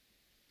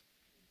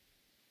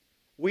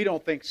 We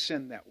don't think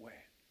sin that way.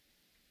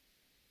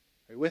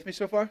 Are you with me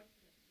so far?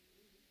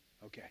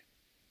 Okay.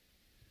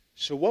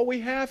 So what we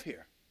have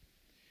here,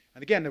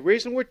 and again, the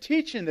reason we're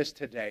teaching this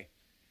today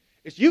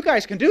is you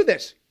guys can do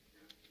this.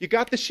 You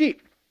got the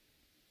sheet.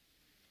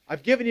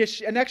 I've given you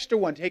an extra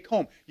one to take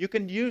home. You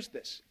can use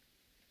this.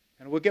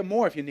 And we'll get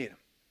more if you need them.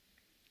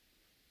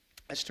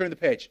 Let's turn the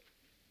page.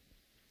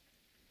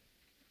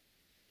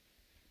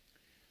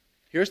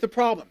 Here's the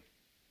problem.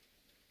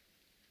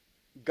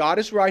 God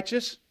is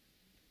righteous.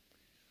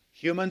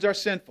 Humans are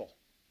sinful.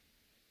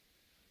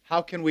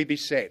 How can we be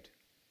saved?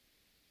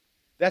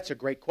 That's a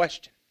great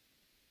question.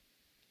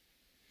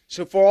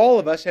 So for all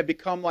of us have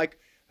become like,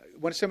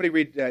 when somebody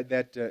read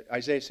that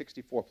Isaiah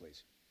 64,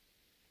 please.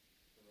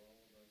 For all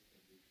of us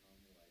have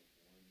become like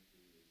one who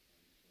is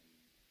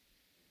unclean,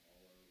 and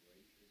all our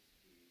righteous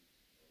deeds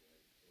are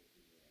like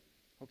filthy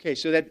rags. Okay,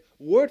 so that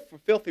word for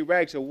filthy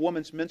rags is a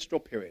woman's menstrual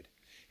period.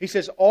 He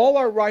says, all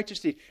our righteous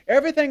deeds,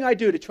 everything I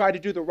do to try to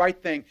do the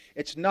right thing,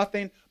 it's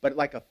nothing but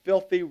like a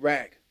filthy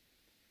rag.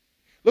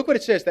 Look what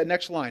it says, that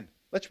next line.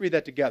 Let's read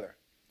that together.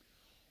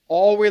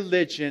 All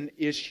religion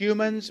is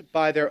humans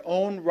by their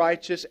own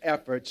righteous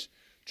efforts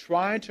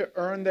trying to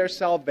earn their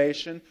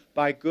salvation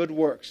by good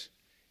works.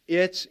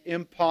 It's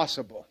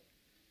impossible.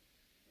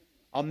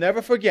 I'll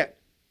never forget,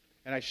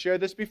 and I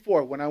shared this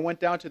before, when I went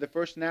down to the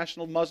first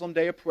National Muslim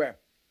Day of Prayer.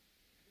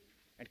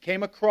 and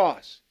came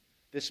across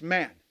this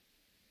man.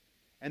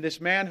 And this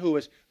man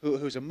who's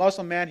a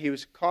Muslim man, he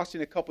was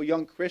accosting a couple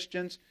young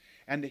Christians,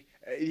 and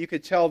you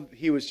could tell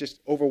he was just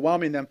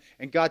overwhelming them,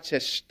 and God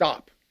says,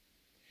 stop.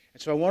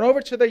 And so I went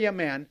over to the young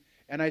man,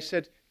 and I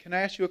said, can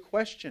I ask you a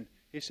question?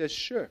 He says,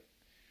 sure.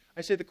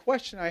 I said, the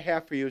question I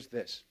have for you is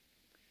this.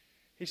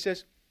 He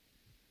says,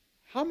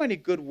 how many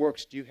good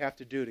works do you have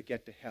to do to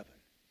get to heaven?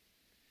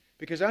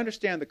 Because I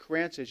understand the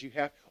Quran says you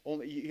have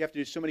to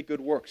do so many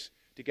good works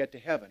to get to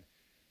heaven.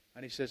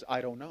 And he says,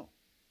 I don't know.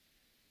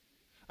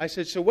 I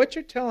said, so what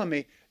you're telling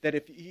me, that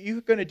if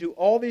you're going to do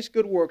all these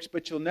good works,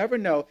 but you'll never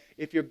know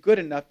if you're good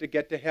enough to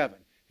get to heaven.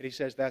 And he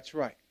says, that's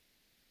right.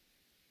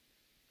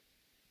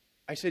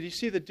 I said, you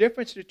see, the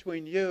difference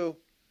between you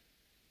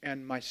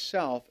and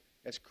myself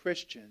as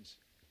Christians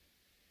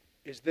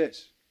is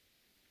this.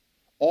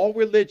 All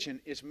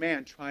religion is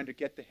man trying to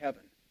get to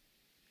heaven.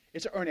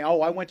 It's earning.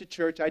 Oh, I went to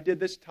church. I did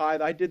this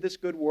tithe. I did this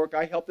good work.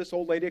 I helped this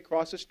old lady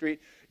across the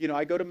street. You know,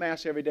 I go to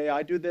Mass every day.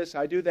 I do this.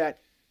 I do that.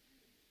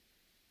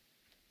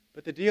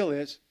 But the deal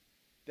is,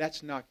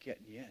 that's not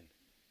getting you in.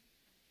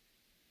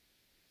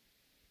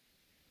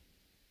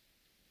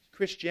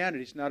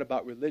 Christianity is not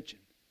about religion.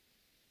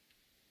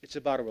 It's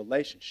about a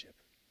relationship.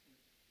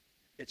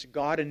 It's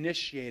God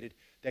initiated,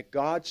 that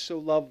God so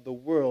loved the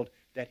world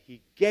that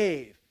He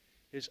gave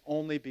His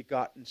only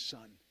begotten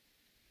Son,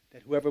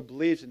 that whoever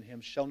believes in Him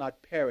shall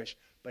not perish,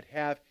 but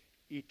have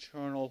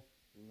eternal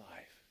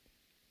life.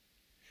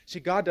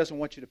 See, God doesn't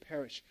want you to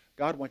perish.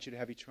 God wants you to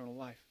have eternal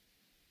life.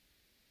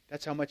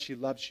 That's how much He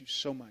loves you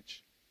so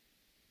much.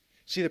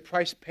 See, the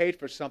price paid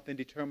for something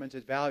determines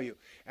its value.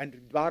 And the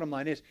bottom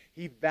line is,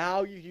 He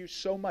values you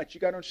so much.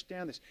 You've got to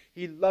understand this.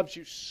 He loves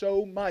you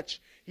so much.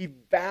 He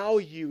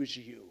values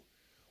you.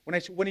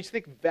 When you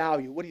think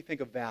value, what do you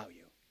think of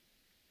value?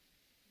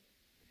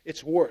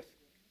 It's worth.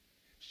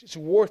 It's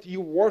worth.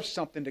 You're worth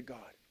something to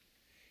God.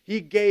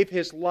 He gave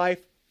His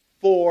life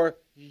for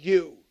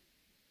you.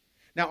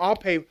 Now, I'll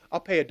pay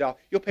 $1.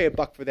 You'll pay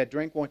 $1 for that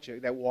drink, won't you?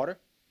 That water,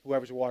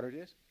 whoever's water it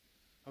is.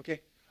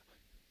 Okay?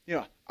 You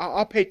know,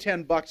 I'll pay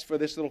 $10 for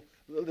this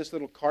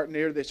little carton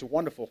here. This is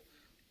wonderful.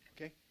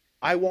 Okay?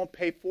 I won't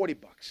pay $40.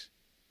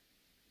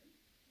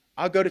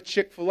 I'll go to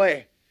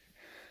Chick-fil-A.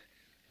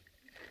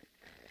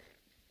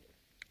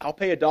 I'll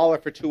pay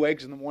 $1 for 2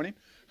 eggs in the morning.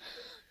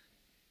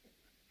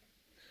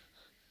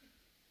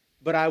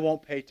 But I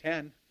won't pay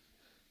 10.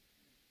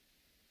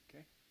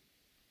 Okay?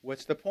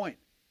 What's the point?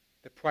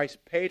 The price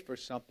paid for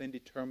something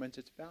determines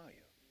its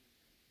value.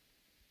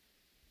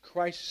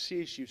 Christ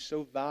sees you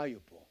so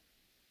valuable.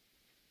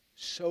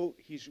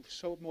 He's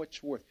so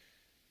much worth.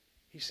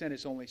 He sent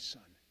His only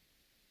Son.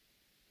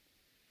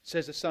 It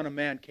says the Son of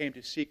Man came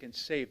to seek and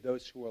save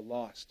those who are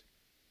lost.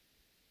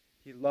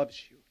 He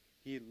loves you.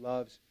 He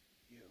loves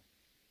you.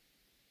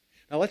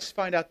 Now let's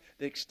find out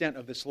the extent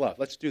of this love.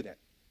 Let's do that.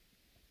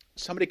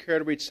 Somebody care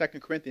to read 2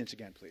 Corinthians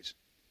again, please.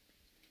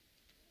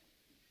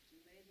 He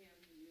made Him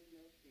who knew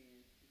no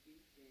sin to be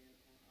sin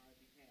on our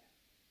behalf,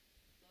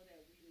 so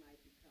that we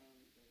might become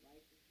the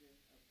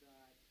righteousness of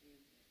God in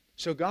Him.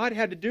 So God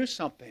had to do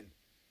something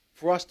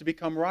for us to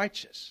become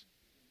righteous.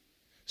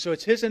 So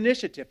it's His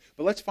initiative.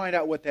 But let's find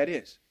out what that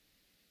is.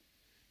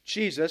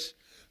 Jesus,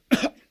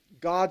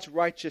 God's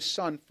righteous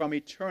Son from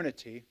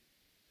eternity,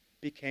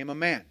 became a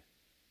man.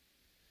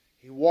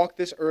 He walked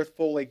this earth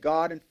fully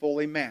God and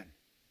fully man.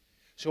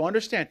 So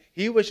understand,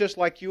 He was just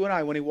like you and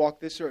I when He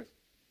walked this earth.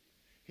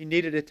 He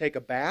needed to take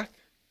a bath.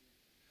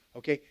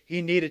 Okay?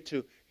 He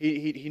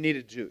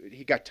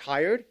got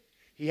tired.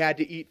 He had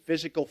to eat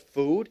physical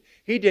food.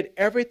 He did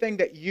everything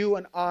that you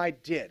and I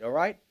did, all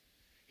right?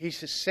 He's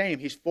the same.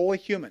 He's fully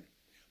human.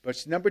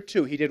 But number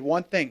 2, He did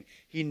one thing.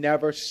 He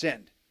never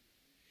sinned.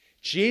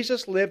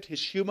 Jesus lived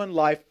His human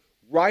life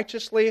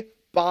righteously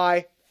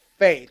by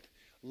faith,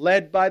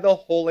 led by the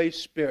Holy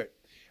Spirit.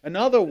 In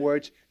other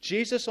words,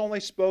 Jesus only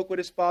spoke what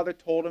His Father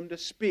told Him to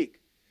speak.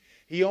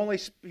 He only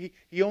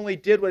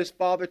did what His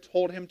Father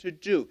told Him to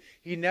do.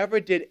 He never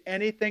did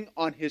anything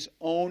on His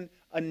own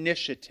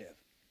initiative.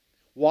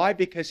 Why?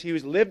 Because He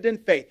lived in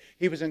faith.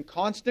 He was in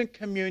constant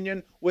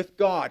communion with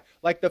God,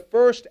 like the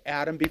first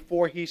Adam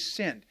before he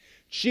sinned.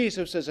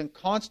 Jesus is in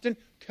constant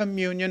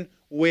communion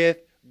with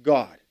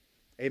God.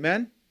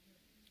 Amen?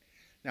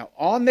 Now,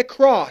 on the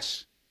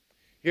cross,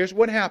 here's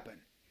what happened.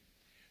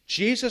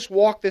 Jesus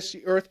walked this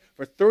earth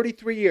for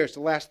 33 years.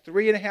 The last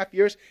 3.5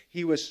 years,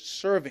 He was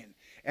serving.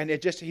 And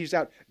He's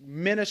out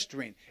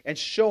ministering and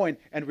showing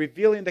and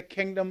revealing the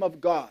kingdom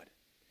of God.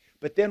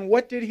 But then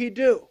what did He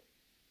do?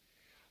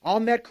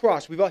 On that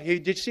cross,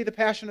 did you see the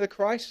Passion of the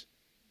Christ?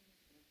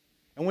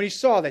 And when He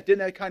saw that, didn't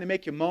that kind of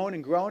make you moan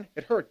and groan?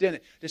 It hurt, didn't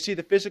it? To see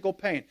the physical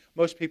pain.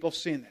 Most people have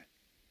seen that.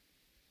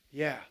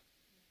 Yeah.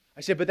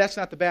 I said, but that's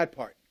not the bad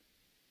part.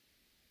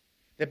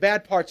 The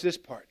bad part's this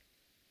part.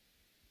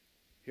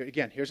 Here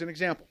again, here's an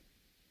example.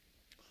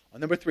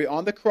 On number 3,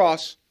 on the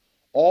cross,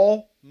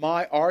 all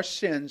our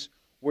sins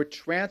were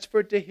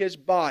transferred to His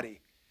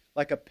body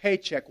like a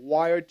paycheck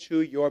wired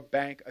to your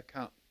bank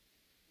account.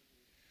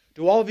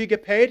 Do all of you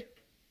get paid?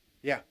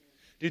 Yeah.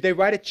 Do they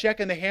write a check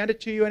and they hand it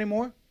to you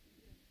anymore?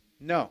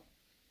 No.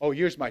 Oh,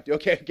 yours might do.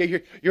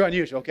 Okay, you're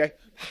unusual, okay?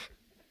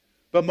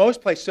 But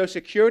most places, Social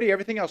Security,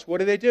 everything else, what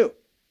do?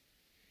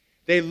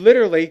 They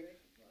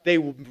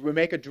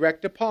make a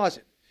direct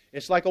deposit.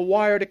 It's like a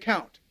wired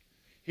account.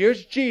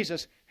 Here's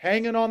Jesus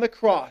hanging on the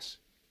cross,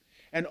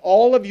 and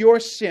all of your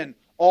sin,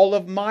 all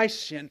of my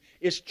sin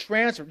is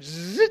transferred.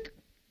 Zik,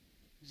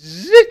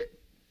 zik,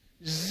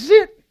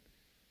 zik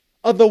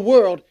of the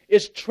world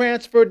is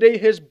transferred to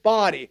His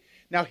body.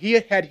 Now,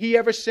 had He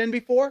ever sinned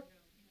before?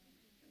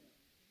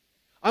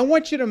 I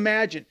want you to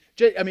imagine.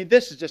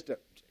 This is just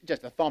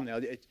a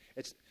thumbnail.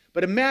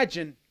 But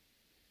imagine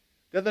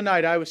the other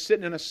night I was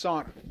sitting in a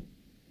sauna.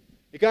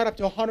 It got up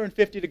to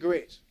 150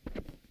 degrees.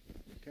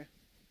 Okay.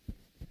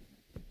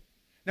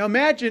 Now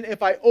imagine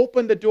if I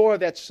opened the door of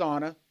that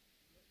sauna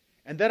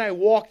and then I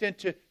walked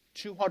into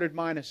 200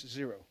 minus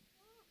 0.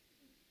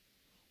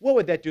 What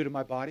would that do to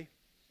my body?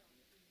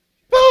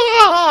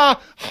 Ah!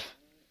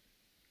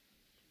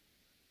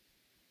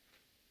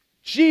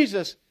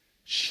 Jesus,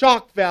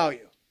 shock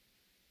value.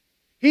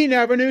 He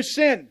never knew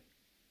sin.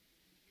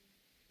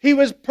 He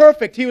was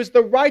perfect. He was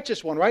the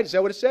righteous one, right? Is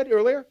that what it said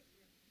earlier?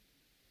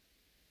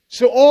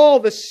 So all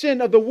the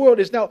sin of the world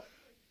is now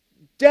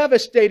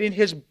devastating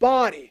His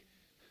body.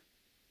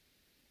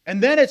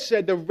 And then it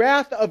said the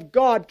wrath of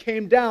God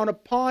came down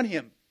upon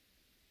Him.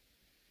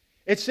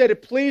 It said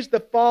it pleased the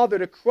Father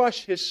to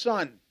crush His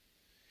Son.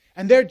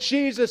 And there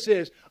Jesus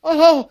is.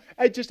 Oh,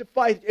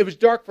 it was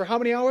dark for how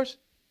many hours?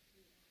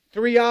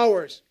 3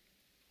 hours.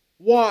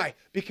 Why?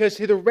 Because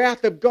the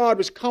wrath of God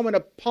was coming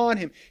upon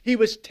Him. He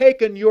was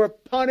taking your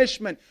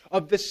punishment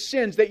of the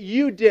sins that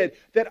you did,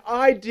 that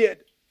I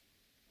did,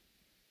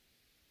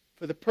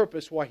 for the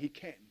purpose why He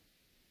came.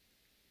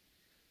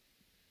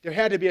 There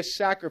had to be a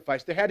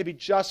sacrifice. There had to be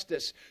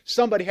justice.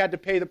 Somebody had to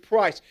pay the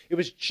price. It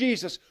was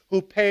Jesus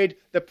who paid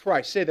the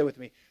price. Say that with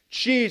me.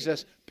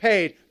 Jesus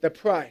paid the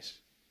price.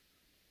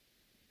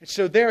 And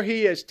so there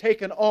He is,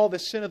 taking all the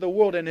sin of the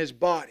world in His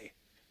body.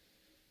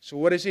 So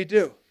what does He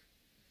do?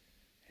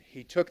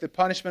 He took the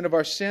punishment of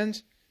our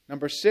sins.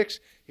 Number 6,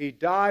 He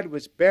died,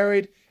 was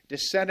buried,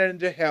 descended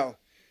into hell.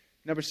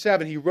 Number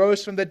 7, He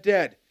rose from the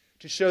dead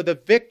to show the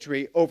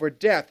victory over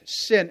death,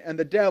 sin, and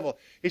the devil.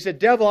 He said,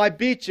 devil, I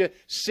beat you.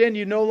 Sin,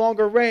 you no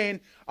longer reign.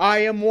 I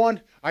am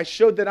one. I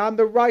showed that I'm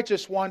the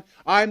righteous one.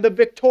 I'm the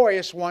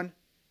victorious one.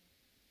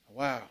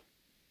 Wow.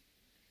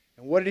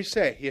 And what did He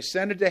say? He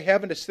ascended to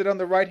heaven to sit on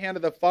the right hand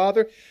of the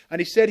Father, and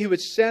He said He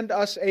would send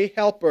us a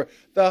helper,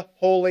 the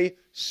Holy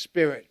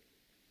Spirit.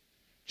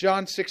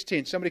 John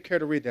 16. Somebody care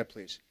to read that,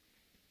 please?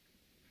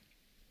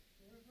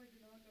 For if I do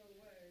not go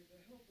away, the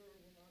Helper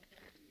will not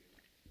come to you.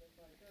 But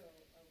if I go,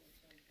 I will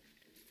send him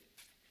to you.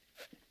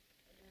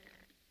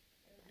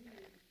 And He,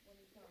 when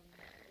He comes,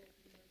 will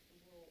convince the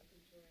world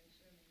concerning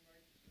sin and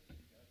righteousness and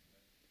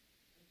judgment.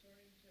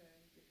 Concerning sin,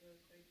 because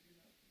they do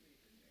not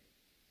believe in me.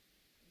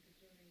 And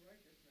concerning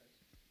righteousness,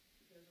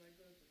 because I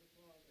go to the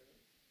Father,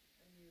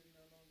 and you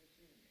no longer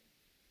see me.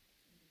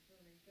 And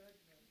concerning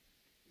judgment,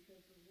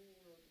 because the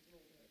ruler of the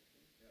world has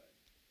been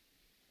judged.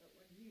 But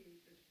when He,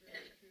 the Spirit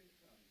of truth,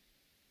 comes,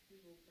 He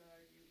will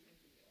guide you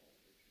into all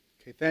the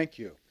truth. Okay, thank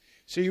you.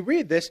 So you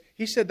read this.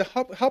 He said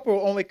the helper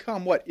will only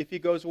come, what? If He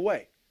goes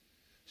away.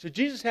 So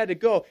Jesus had to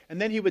go, and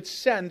then He would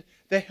send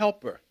the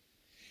helper.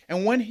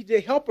 And when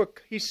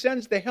He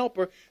sends the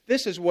helper,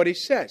 this is what He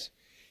says.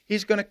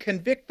 He's going to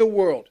convict the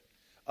world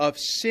of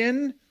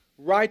sin,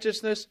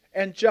 righteousness,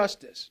 and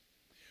justice.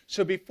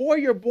 So before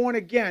you're born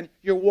again,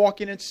 you're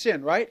walking in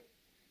sin, right?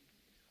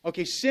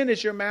 Okay, sin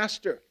is your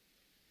master.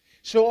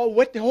 So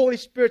what the Holy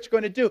Spirit's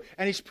going to do,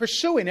 and He's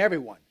pursuing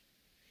everyone.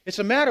 It's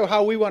a matter of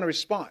how we want to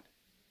respond.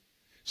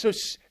 So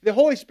the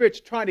Holy Spirit's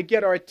trying to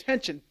get our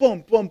attention.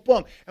 Boom, boom,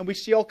 boom. And we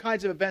see all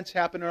kinds of events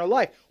happen in our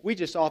life. We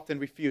just often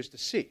refuse to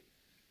see.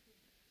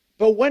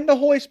 But when the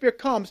Holy Spirit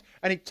comes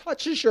and He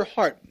touches your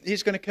heart,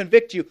 He's going to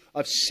convict you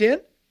of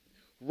sin,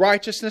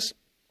 righteousness,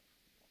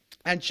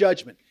 and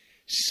judgment.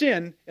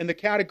 Sin, in the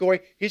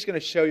category, He's going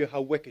to show you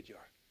how wicked you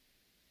are.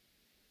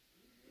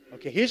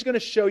 Okay, He's going to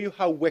show you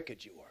how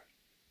wicked you are.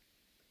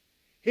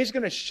 He's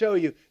going to show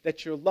you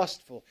that you're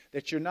lustful,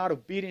 that you're not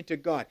obedient to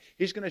God.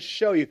 He's going to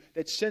show you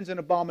that sin's an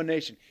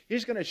abomination.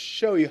 He's going to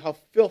show you how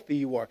filthy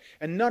you are,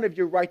 and none of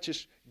your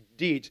righteous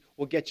deeds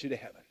will get you to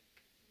heaven.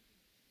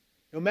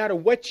 No matter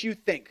what you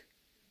think.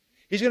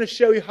 He's going to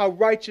show you how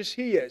righteous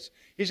He is.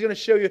 He's going to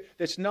show you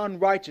there's none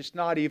righteous,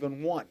 not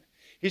even one.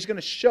 He's going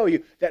to show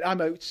you that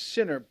I'm a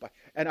sinner,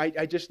 and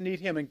I just need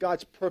Him, and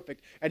God's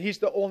perfect, and He's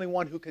the only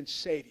one who can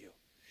save you.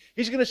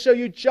 He's going to show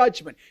you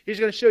judgment. He's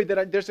going to show you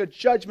that there's a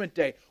judgment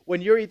day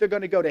when you're either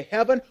going to go to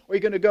heaven or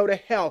you're going to go to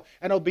hell,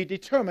 and it'll be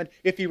determined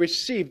if you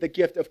receive the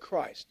gift of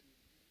Christ.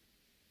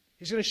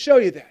 He's going to show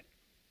you that.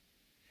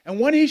 And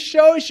when He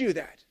shows you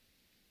that,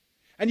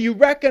 and you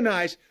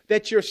recognize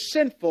that you're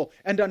sinful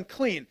and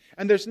unclean,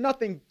 and there's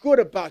nothing good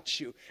about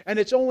you, and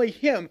it's only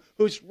Him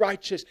who's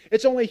righteous,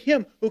 it's only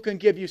Him who can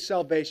give you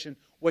salvation,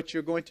 what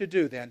you're going to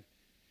do then,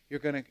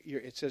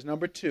 it says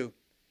number 2,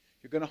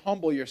 you're going to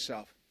humble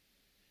yourself.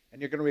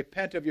 And you're going to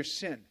repent of your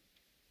sin.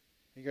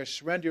 You're going to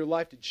surrender your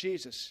life to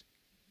Jesus.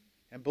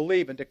 and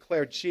believe and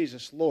declare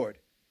Jesus Lord,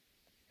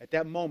 at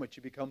that moment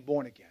you become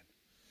born again.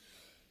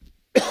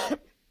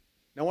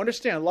 Now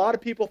understand, a lot of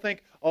people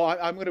think, oh,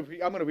 I'm going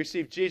to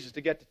receive Jesus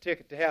to get the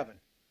ticket to heaven.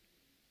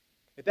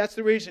 If that's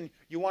the reason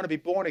you want to be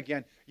born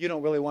again, you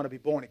don't really want to be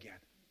born again.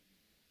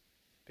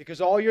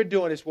 Because all you're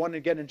doing is wanting to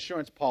get an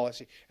insurance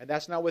policy, and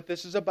that's not what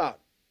this is about.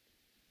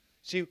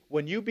 See,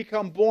 when you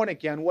become born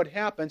again, what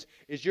happens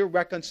is you're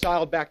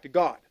reconciled back to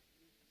God.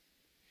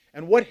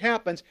 And what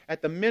happens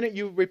at the minute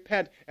you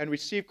repent and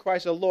receive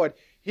Christ the Lord,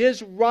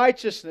 His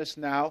righteousness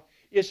now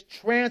is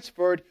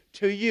transferred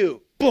to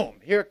you. Boom,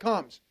 here it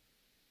comes.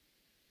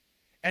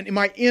 And in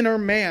my inner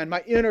man,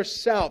 my inner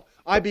self,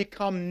 I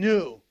become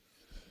new.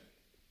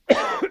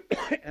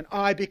 And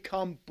I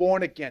become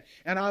born again.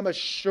 And I'm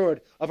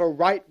assured of a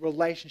right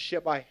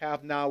relationship I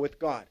have now with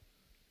God.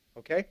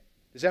 Okay?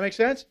 Does that make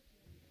sense?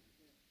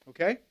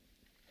 Okay?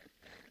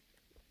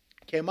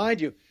 Okay, mind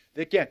you,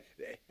 again,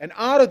 and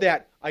out of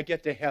that, I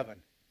get to heaven.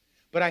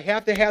 But I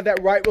have to have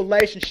that right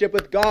relationship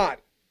with God.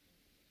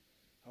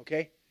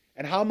 Okay?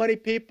 And how many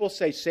people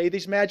say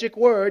these magic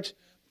words,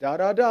 da,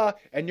 da, da,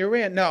 and you're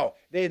in? No,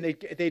 there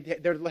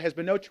has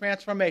been no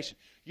transformation.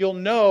 You'll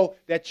know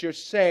that you're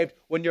saved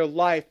when your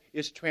life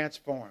is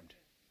transformed.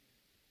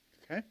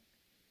 Okay?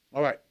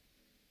 All right.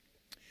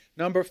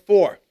 Number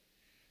 4.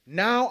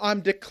 Now I'm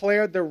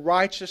declared the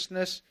righteous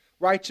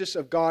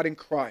of God in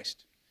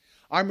Christ.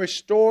 I'm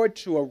restored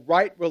to a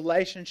right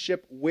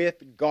relationship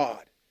with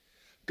God.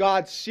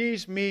 God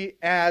sees me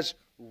as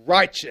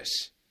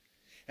righteous.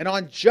 And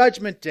on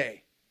Judgment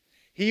Day,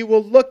 He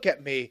will look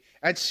at me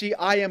and see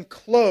I am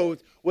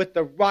clothed with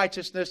the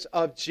righteousness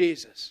of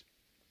Jesus.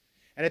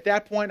 And at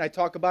that point, I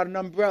talk about an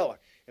umbrella.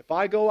 If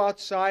I go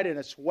outside and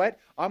it's wet,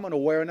 I'm going to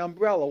wear an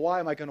umbrella. Why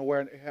am I going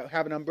to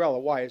have an umbrella?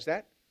 Why is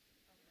that?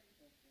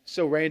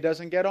 So rain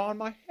doesn't get on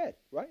my head,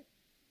 right?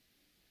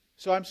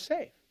 So I'm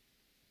safe.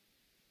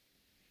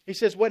 He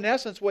says, well, in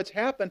essence, what's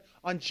happened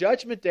on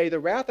Judgment Day, the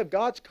wrath of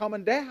God's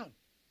coming down.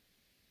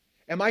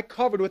 Am I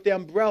covered with the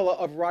umbrella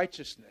of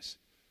righteousness?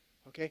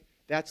 Okay,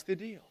 that's the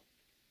deal.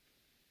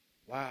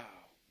 Wow.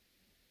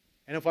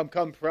 And if I'm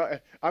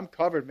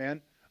covered,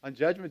 man, on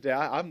Judgment Day.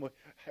 I'm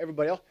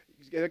everybody else,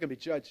 they're going to be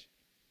judged.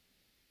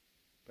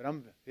 But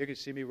they're going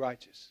to see me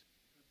righteous.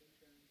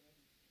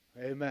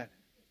 Amen.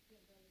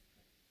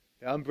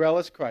 The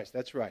umbrella's Christ.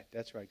 That's right.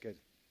 That's right. Good.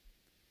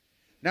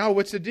 Now,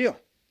 what's the deal?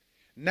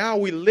 Now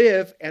we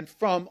live and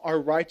from our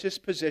righteous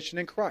position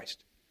in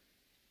Christ.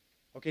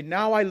 Okay,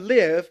 now I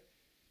live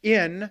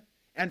in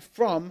and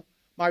from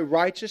my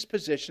righteous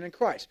position in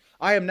Christ.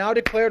 I am now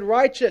declared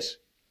righteous.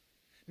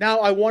 Now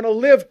I want to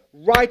live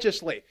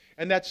righteously.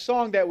 And that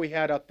song that we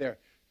had up there,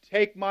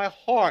 Take My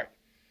Heart.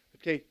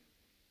 Okay,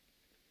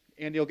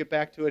 Andy will get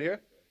back to it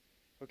here.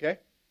 Okay?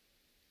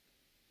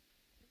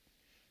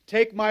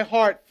 Take my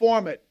heart,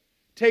 form it.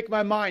 Take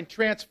my mind,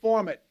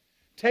 transform it.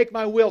 Take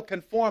my will,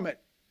 conform it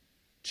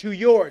to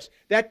yours.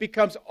 That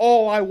becomes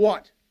all I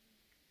want.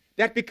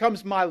 That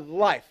becomes my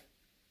life.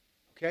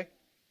 Okay?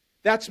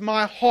 That's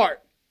my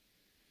heart.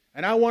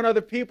 And I want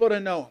other people to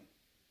know Him.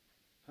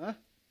 Huh?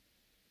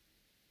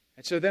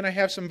 And so then I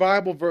have some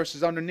Bible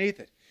verses underneath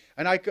it.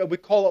 And we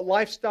call it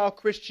lifestyle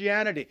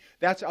Christianity.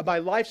 That's my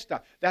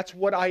lifestyle. That's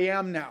what I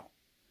am now.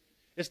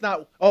 It's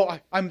not,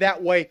 I'm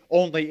that way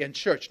only in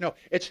church. No,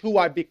 it's who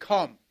I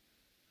become.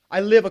 I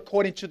live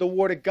according to the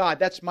Word of God.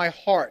 That's my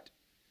heart.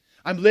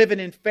 I'm living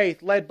in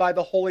faith, led by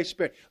the Holy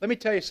Spirit. Let me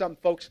tell you something,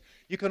 folks.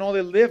 You can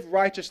only live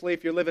righteously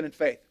if you're living in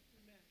faith.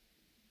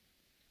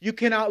 You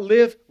cannot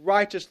live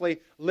righteously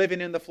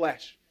living in the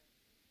flesh.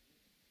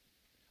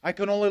 I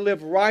can only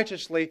live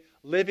righteously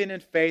living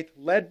in faith,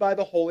 led by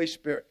the Holy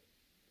Spirit.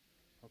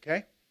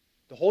 Okay?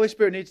 The Holy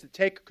Spirit needs to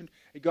take,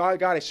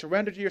 God, I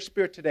surrender to your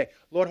Spirit today.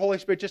 Lord, Holy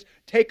Spirit, just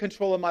take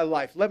control of my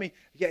life. Let me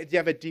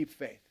have a deep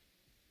faith.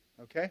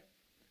 Okay?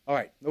 All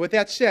right. With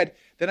that said,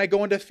 then I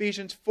go into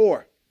Ephesians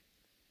 4.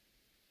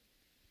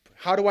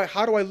 How do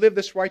I live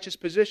this righteous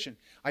position?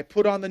 I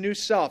put on the new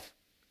self,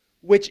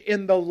 which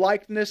in the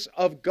likeness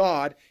of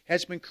God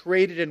has been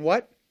created in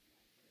what?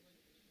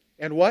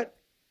 And what?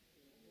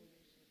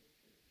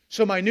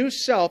 So my new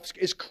self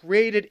is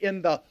created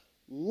in the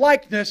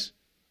likeness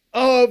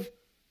of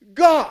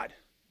God.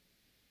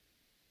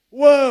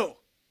 Whoa!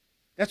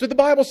 That's what the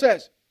Bible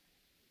says.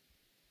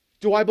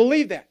 Do I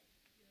believe that?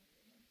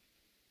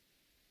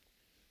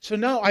 So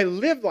now I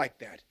live like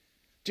that.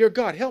 Dear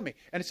God, help me.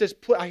 And it says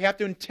I have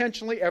to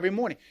intentionally every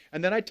morning.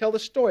 And then I tell the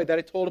story that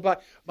I told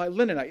about my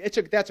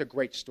Lindenite. That's a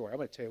great story. I'm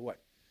going to tell you what.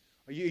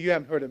 You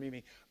haven't heard of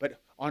me,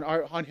 but on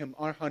our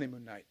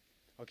honeymoon night.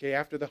 Okay,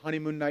 after the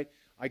honeymoon night,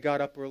 I got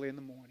up early in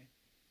the morning.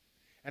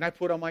 And I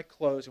put on my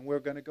clothes and we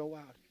were going to go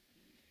out.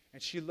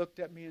 And she looked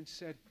at me and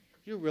said,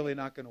 "You're really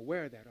not going to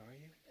wear that, are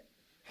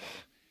you?"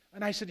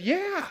 And I said,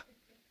 "Yeah."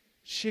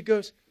 She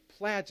goes,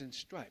 "Plaids and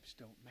stripes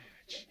don't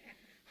match."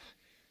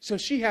 So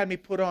she had me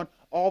put on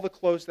all the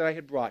clothes that I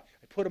had brought.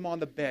 I put them on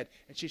the bed.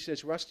 And she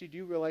says, "Rusty, do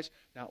you realize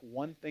not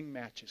one thing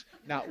matches?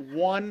 Not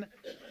one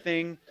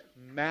thing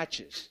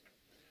matches."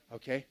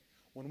 Okay?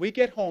 When we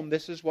get home,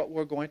 this is what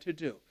we're going to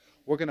do.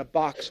 We're going to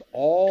box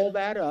all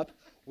that up.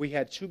 We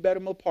had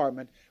 2-bedroom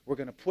apartment. We're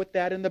going to put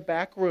that in the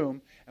back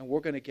room, and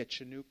we're going to get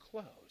you new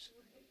clothes.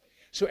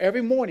 So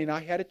every morning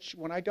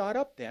when I got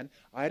up then,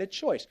 I had a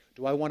choice.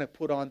 Do I want to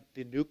put on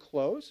the new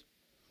clothes,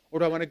 or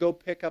do I want to go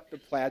pick up the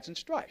plaids and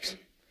stripes?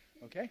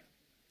 Okay?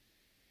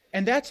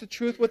 And that's the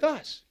truth with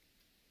us.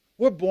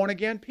 We're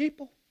born-again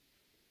people.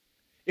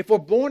 If we're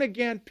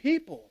born-again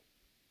people,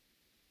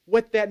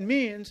 what that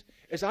means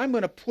is I'm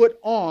going to put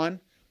on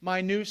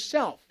my new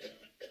self.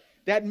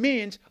 That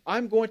means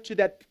I'm going to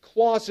that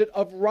closet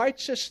of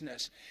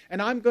righteousness,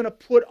 and I'm going to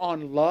put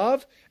on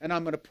love, and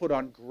I'm going to put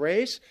on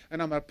grace,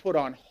 and I'm going to put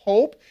on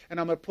hope, and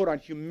I'm going to put on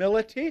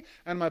humility, and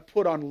I'm going to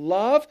put on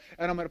love,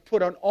 and I'm going to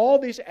put on all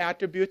these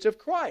attributes of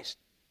Christ.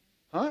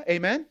 Huh?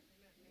 Amen?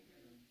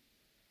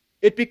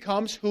 It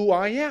becomes who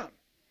I am.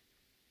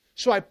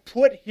 So I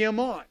put Him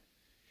on.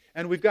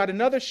 And we've got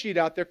another sheet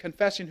out there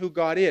confessing who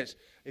God is.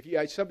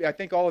 I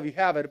think all of you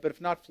have it, but if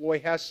not,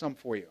 Floyd has some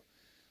for you.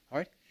 All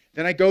right?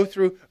 Then I go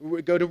to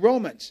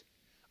Romans.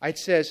 It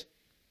says,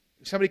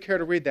 somebody care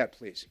to read that,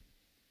 please?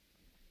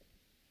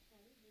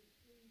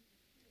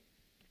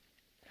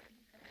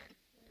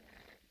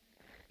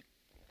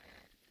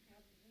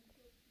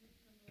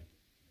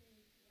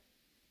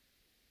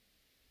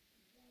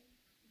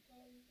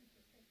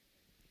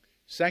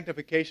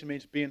 Sanctification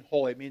means being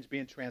holy. It means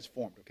being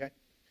transformed, okay?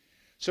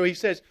 So he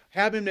says,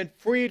 having been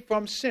freed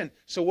from sin.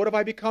 So what have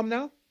I become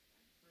now?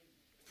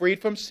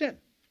 Freed from sin.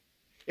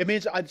 It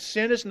means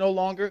sin is no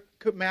longer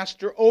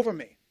master over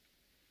me.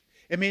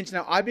 It means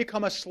now I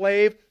become a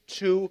slave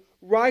to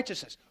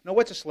righteousness. Now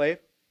what's a slave?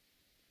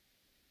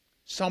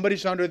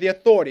 Somebody's under the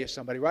authority of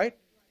somebody, right?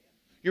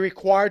 You're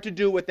required to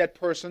do what that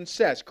person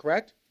says,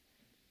 correct?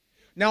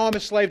 Now I'm a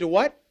slave to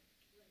what?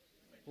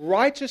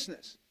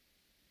 Righteousness.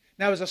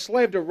 Now as a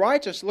slave to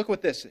righteousness, look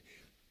what this is.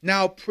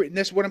 Now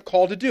this is what I'm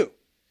called to do.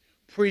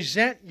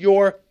 Present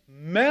your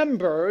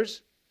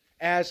members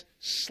as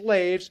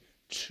slaves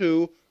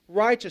to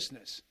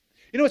righteousness.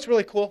 You know what's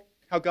really cool?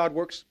 How God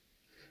works?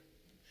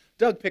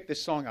 Doug picked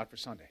this song out for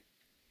Sunday.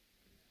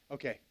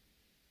 Okay.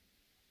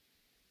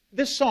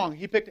 This song,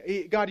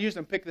 God used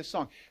him to pick this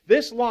song.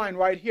 This line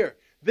right here,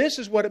 this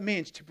is what it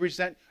means to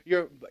present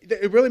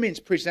it really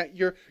means present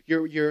your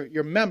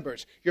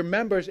members. Your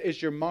members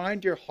is your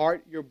mind, your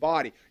heart, your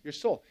body, your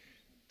soul.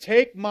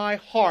 Take my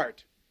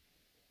heart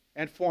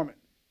and form it.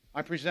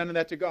 I'm presenting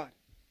that to God.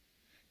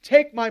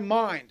 Take my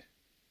mind,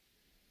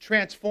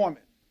 transform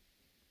it.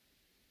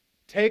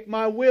 Take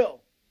my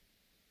will,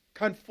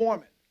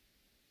 conform it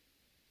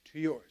to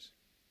yours.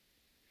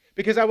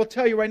 Because I will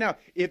tell you right now,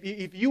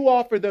 if you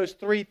offer those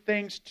 3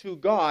 things to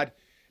God,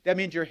 that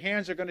means your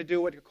hands are going to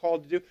do what you're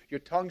called to do.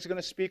 Your tongue's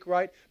going to speak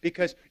right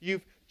because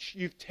you've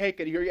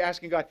taken, you're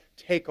asking God,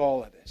 take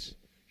all of this.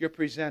 You're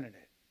presenting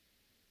it.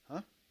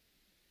 Huh?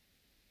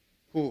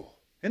 Ooh.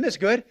 Isn't this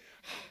good?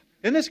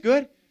 Isn't this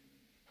good?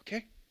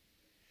 Okay.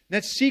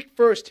 Then seek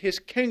first His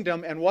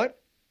kingdom and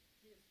what?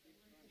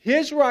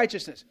 His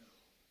righteousness.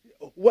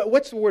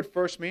 What's the word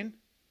first mean?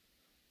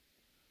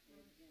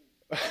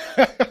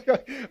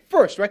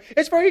 First, right?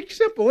 It's very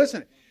simple,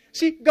 isn't it?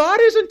 See,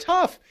 God isn't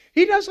tough.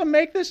 He doesn't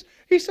make this.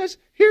 He says,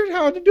 here's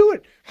how to do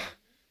it.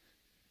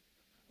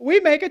 We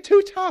make it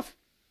too tough.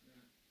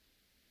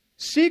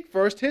 Seek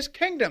first His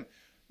kingdom.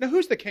 Now,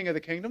 who's the king of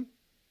the kingdom?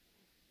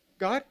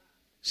 God.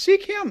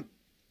 Seek Him.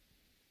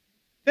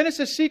 Then it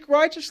says seek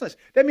righteousness.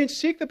 That means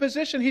seek the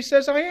position He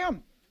says I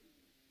am.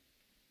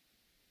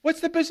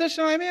 What's the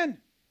position I'm in?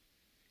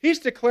 He's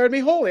declared me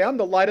holy. I'm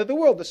the light of the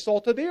world, the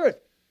salt of the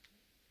earth.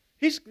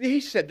 He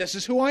said, this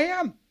is who I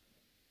am.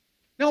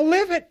 Now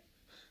live it.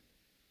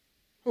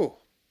 Ooh.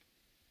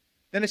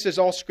 Then it says,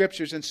 all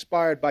Scripture is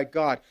inspired by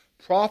God,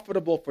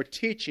 profitable for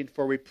teaching,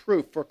 for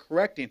reproof, for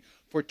correcting,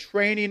 for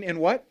training in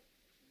what?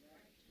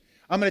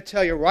 I'm going to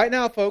tell you right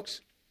now,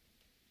 folks,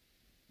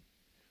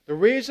 the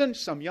reason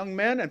some young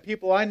men and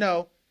people I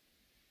know,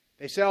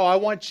 they say, oh, I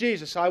want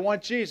Jesus, I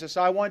want Jesus,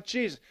 I want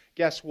Jesus.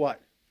 Guess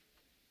what?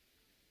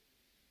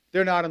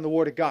 They're not in the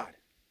Word of God.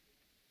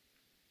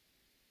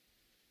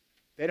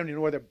 They don't even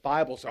know where their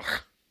Bibles are.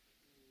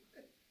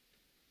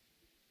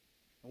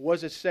 And what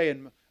does it say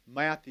in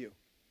Matthew?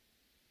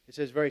 It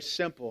says very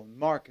simple. In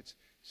Mark, it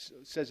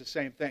says the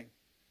same thing.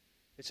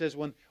 It says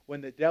when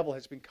the devil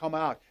has been come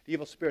out, the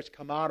evil spirits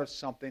come out of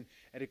something,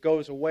 and it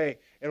goes away,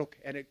 and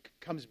it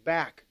comes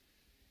back.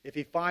 If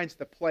he finds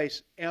the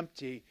place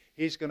empty,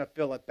 he's going to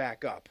fill it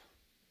back up.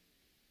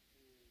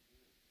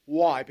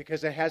 Why?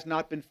 Because it has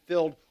not been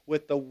filled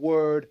with the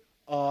Word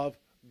of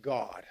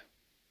God.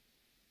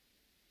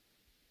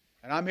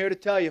 And I'm here to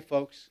tell you,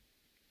 folks,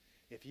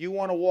 if you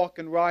want to walk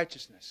in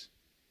righteousness,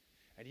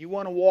 and you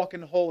want to walk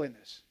in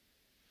holiness,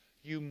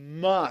 you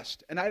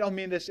must, and I don't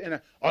mean this in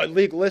a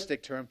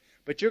legalistic term,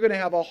 but you're going to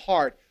have a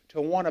heart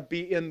to want to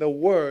be in the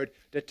Word,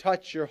 to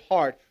touch your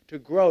heart, to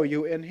grow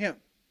you in Him.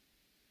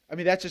 I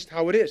mean, that's just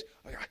how it is.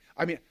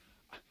 I mean,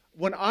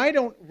 when I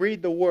don't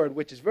read the Word,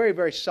 which is very,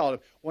 very seldom,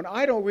 when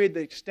I don't read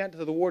the extent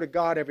of the Word of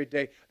God every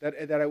day that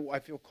I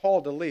feel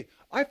called to lead,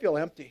 I feel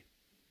empty.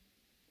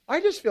 I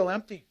just feel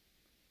empty.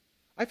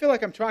 I feel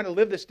like I'm trying to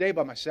live this day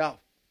by myself.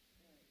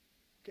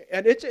 Okay?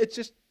 And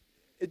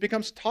it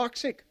becomes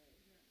toxic.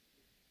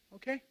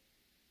 Okay?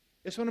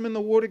 It's when I'm in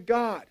the Word of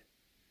God.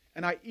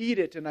 And I eat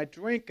it and I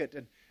drink it.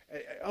 And,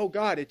 oh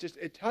God,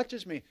 it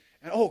touches me.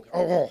 And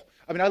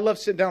I mean, I love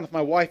sitting down with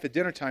my wife at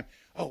dinner time.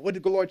 Oh, what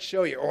did the Lord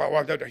show you?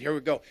 Here we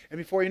go. And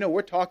before you know,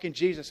 we're talking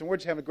Jesus and we're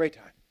just having a great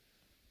time.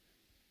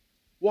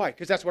 Why?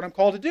 Because that's what I'm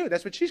called to do.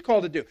 That's what she's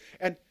called to do.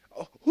 And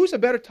who's a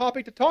better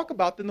topic to talk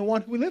about than the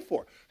one who we live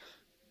for?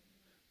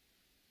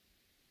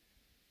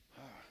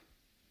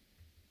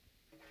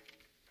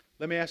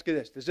 Let me ask you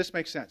this. Does this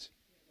make sense?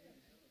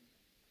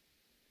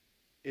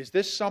 Is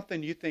this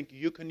something you think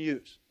you can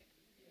use?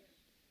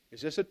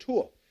 Is this a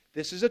tool?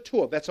 This is a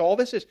tool. That's all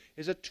this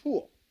is a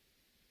tool.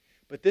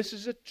 But this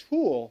is a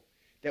tool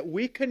that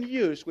we can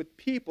use with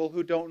people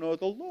who don't know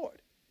the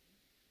Lord.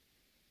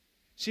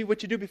 See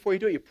what you do before you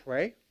do it. You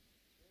pray.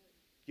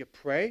 You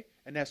pray,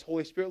 and ask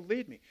Holy Spirit,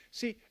 lead me.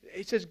 See,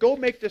 it says, go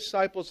make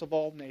disciples of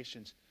all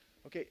nations.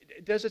 Okay,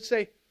 does it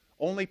say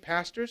only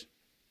pastors?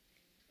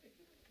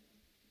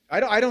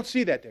 I don't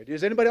see that there.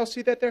 Does anybody else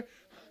see that there?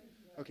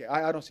 Okay,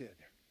 I don't see that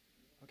there.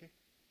 Okay?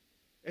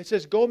 It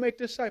says, go make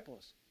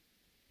disciples.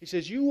 He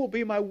says, you will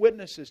be my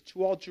witnesses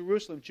to all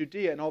Jerusalem,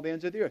 Judea, and all the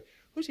ends of the earth.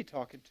 Who's he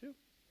talking to?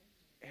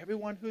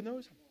 Everyone who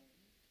knows him.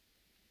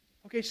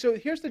 Okay, so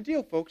here's the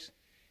deal, folks.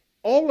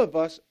 All of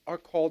us are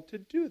called to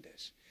do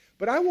this.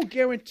 But I will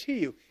guarantee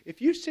you,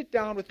 if you sit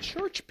down with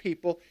church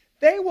people,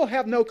 they will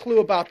have no clue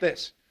about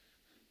this.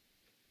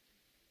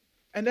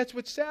 And that's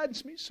what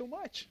saddens me so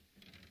much.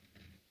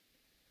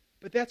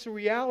 But that's the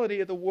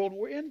reality of the world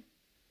we're in.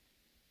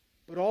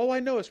 But all I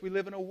know is we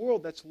live in a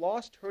world that's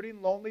lost,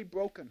 hurting, lonely,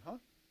 broken, huh?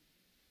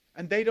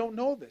 And they don't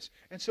know this.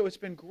 And so it's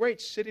been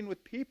great sitting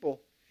with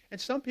people.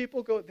 And some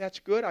people go, that's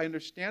good, I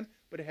understand,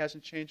 but it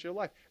hasn't changed their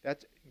life.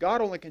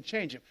 God only can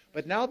change them.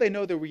 But now they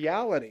know the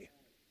reality.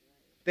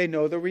 They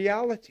know the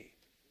reality.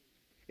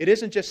 It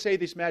isn't just say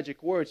these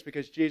magic words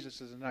because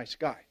Jesus is a nice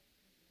guy.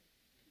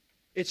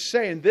 It's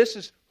saying this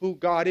is who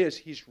God is.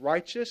 He's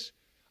righteous.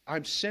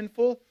 I'm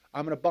sinful.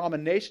 I'm an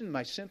abomination,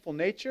 my sinful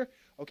nature.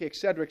 Okay,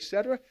 etc.,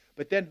 etc.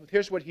 But then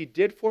here's what He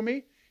did for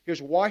me.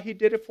 Here's why He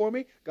did it for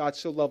me. God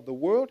so loved the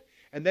world.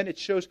 And then it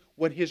shows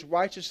when His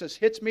righteousness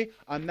hits me,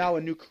 I'm now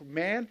a new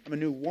man, I'm a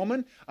new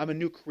woman, I'm a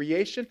new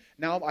creation.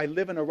 Now I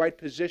live in a right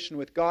position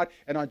with God,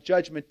 and on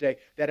Judgment Day,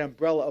 that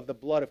umbrella of the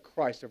blood of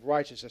Christ, of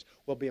righteousness,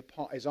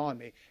 is on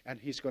me, and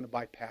He's going to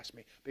bypass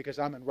me because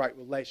I'm in right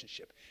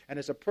relationship. And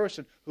as a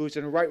person who's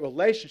in a right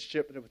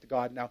relationship with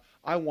God now,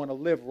 I want to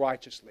live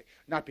righteously.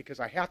 Not because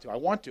I have to, I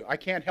want to. I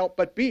can't help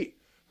but be.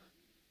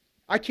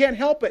 I can't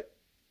help it.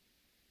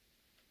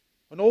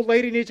 An old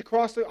lady needs to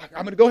cross I'm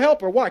going to go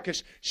help her. Why?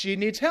 Because she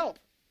needs help.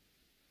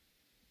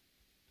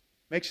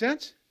 Make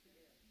sense?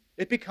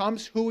 It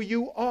becomes who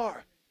you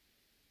are.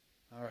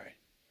 All right.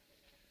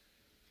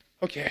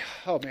 Okay.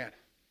 Oh, man.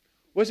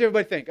 What does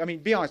everybody think? I mean,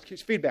 be honest.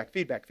 Feedback.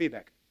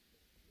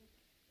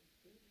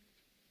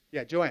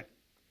 Yeah, Joanne.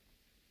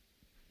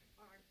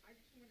 I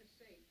just want to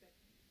say that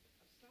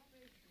a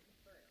salvation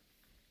prayer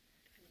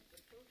is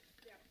the first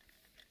step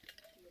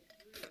to a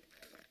dream of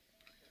God.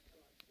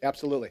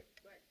 Absolutely.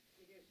 But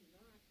it is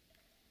not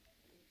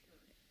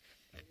insurance.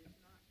 It is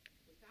not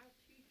without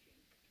teaching,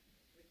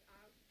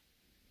 without.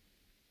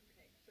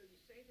 Okay, so you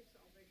say the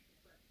salvation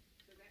prayer,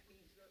 so that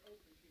means they're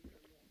open to hear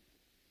more.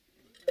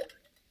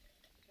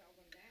 Tell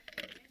them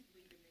that and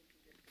lead them into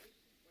this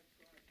basis, what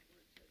God's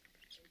word says, and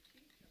teach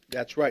them.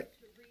 That's right.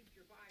 To read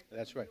your Bible.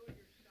 That's right. Know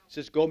It yourself.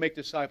 says go make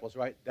disciples,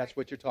 right? That's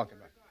what you're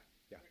talking about.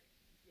 Yeah.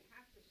 You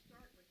have to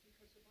start with,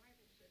 because the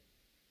Bible says,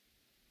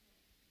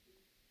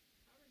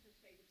 how does it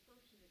say, the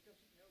person that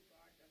doesn't know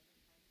God doesn't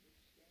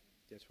understand?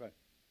 That's right.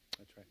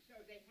 That's right. So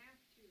they have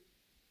to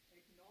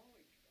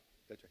acknowledge God.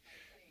 That's right.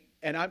 Saying,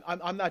 And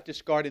I'm not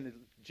discarding the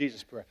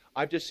Jesus prayer.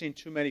 I've just seen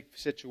too many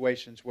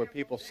situations where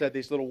people said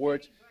these little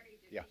words. anybody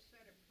that Yeah. just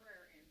said a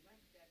prayer and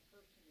left that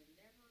person and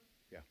never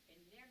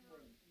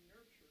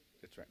nurtured it,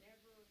 That's right.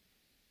 never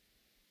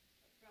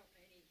felt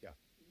any Yeah.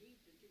 need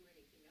to do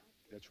anything else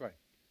with That's right. it.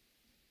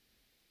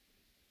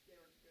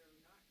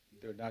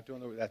 They're not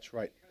doing the. That's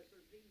right. Because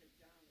they're demons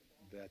down the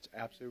ball. That's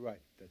absolutely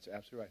right. That's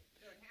absolutely right.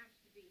 So it has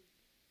to be,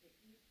 if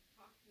you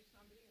talk to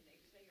somebody and they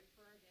say a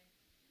prayer, then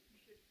you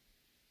should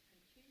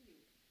continue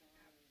to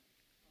have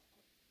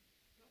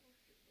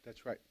fellowship,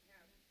 That's right.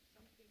 have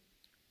something.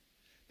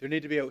 There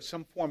need to be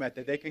some format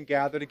that they can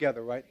gather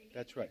together, right?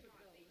 That's right.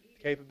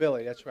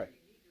 Capability. That's right.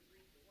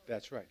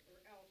 That's right.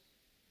 Or else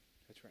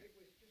That's right. it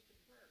was just a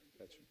prayer.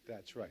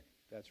 That's right.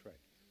 That's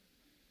right.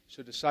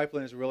 So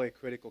discipline is really a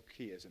critical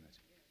key, isn't it?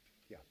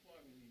 Yeah.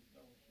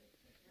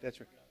 That's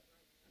right.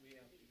 We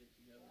have to get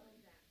together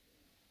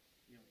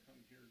and, come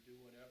here, do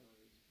whatever.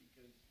 It's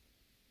because,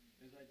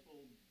 as I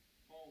told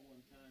Paul one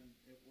time,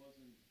 it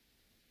wasn't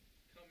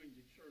coming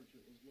to church,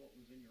 it was what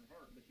was in your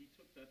heart. But he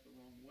took that the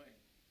wrong way.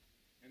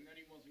 And then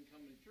he wasn't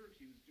coming to church,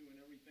 he was doing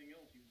everything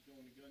else. He was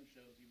going to gun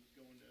shows, he was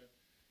going to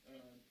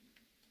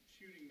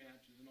shooting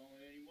matches and all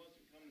that, and he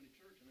wasn't coming to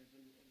church. And I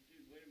said,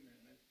 dude, wait a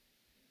minute.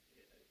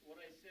 What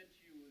I said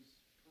to you was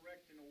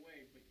correct in a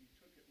way, but you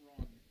took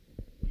run,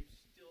 you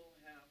still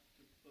have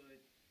to put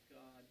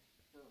God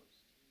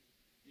first.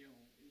 You know,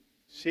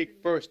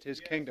 Seek first His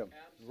kingdom,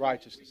 absolutely.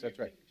 righteousness. That's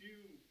right. You can do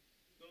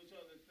those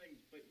other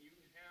things, but you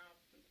have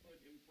to put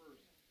Him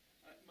first.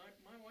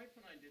 My wife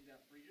and I did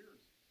that for years.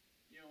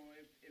 You know,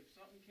 if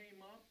something came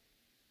up,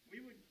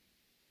 we would,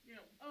 you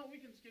know, oh, we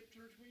can skip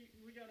church. We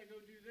got to go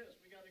do this.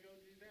 We got to go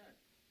do that.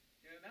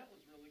 And that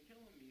was really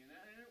killing me, and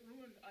it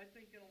ruined. I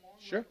think in a long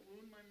run, it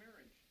ruined my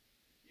marriage.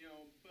 You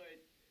know,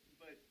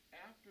 but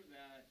after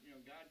that, you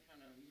know, God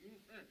kind of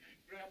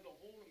grabbed a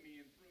hold of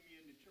me and threw me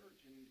into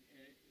church, and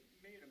it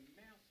made a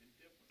massive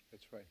difference.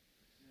 That's right.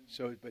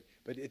 So, but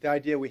the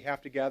idea we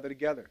have to gather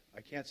together.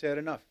 I can't say it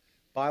enough.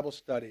 Bible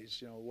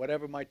studies, you know,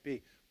 whatever it might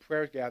be,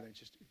 prayer gatherings,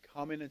 just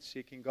coming and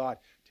seeking God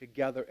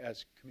together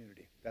as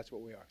community. That's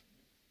what we are.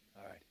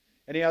 All right.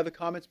 Any other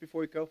comments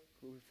before we go?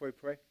 Before we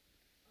pray?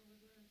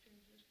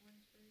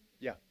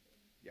 Yeah.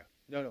 Yeah.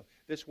 No.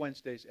 This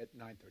Wednesday's at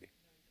 9:30.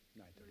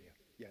 9:30.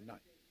 Yeah. 9.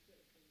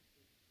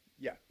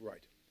 Yeah.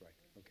 Right.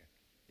 Okay.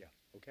 Yeah.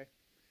 Okay.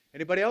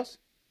 Anybody else?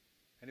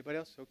 Anybody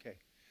else? Okay.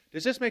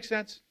 Does this make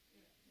sense?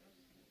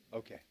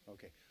 Okay.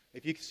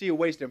 If you see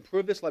ways to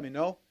improve this, let me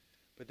know.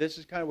 But this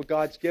is kind of what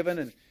God's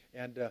given,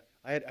 and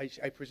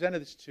I presented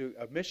this to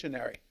a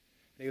missionary,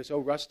 and he goes, "Oh,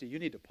 Rusty, you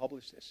need to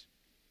publish this."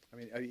 I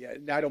mean,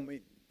 I don't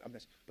mean I'm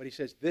this, but he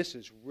says this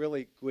is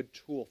really good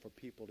tool for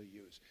people to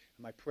use.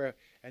 And my prayer,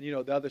 and you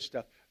know the other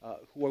stuff,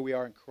 who we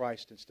are in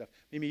Christ and stuff.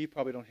 Mimi, you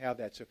probably don't have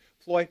that, so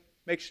Floyd,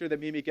 make sure that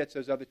Mimi gets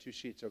those other 2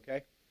 sheets,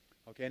 okay?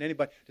 Okay, and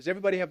anybody, does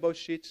everybody have both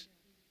sheets?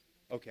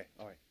 Okay,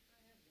 all right.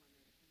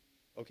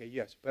 Okay,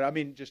 yes, but I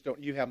mean, just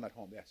don't. You have them at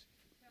home, yes.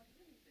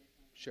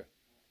 Sure.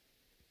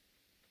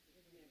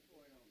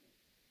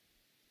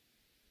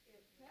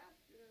 If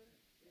Pastor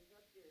is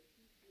up there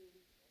teaching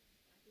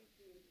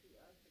to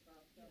us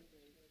about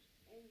something,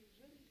 and you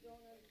really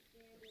don't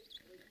understand it,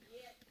 but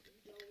yet you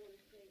don't want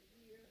to say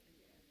here,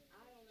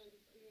 I don't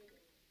understand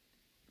it,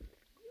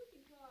 you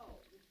can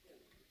call this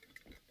gentleman.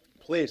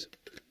 Please.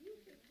 You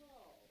can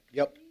call.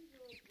 Yep. He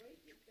will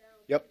break it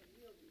down. Yep.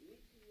 He'll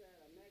meet you at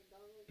a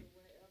McDonald's or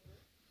wherever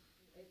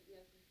it's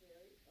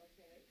necessary,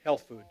 okay?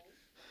 Health food.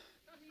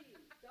 Please,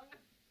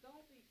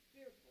 don't be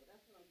fearful.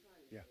 That's what I'm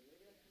trying to Yeah. say.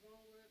 Maybe that's the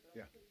wrong word, but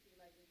Yeah. I'm putting it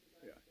like this you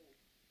Yeah. understand.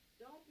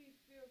 Don't be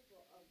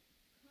fearful of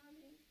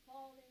coming,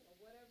 calling, or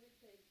whatever it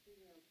takes to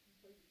him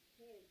so you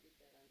can get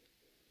that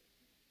understanding.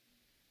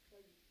 So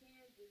you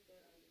can get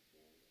that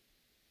understanding.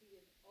 He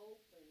is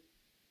open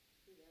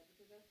to that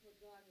because that's what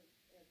God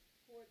has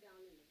poured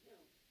down into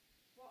him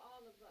for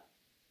all of us.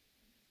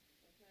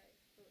 Okay?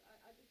 So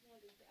I just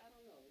wanted to say, I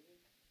don't know.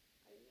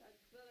 I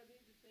felt I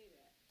needed to say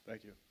that.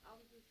 Thank you. I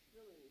was just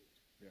feeling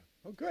Yeah.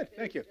 Oh, good.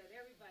 Thank you. that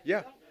everybody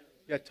Yeah. don't know.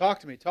 Yeah. Talk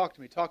to me,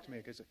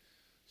 because I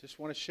just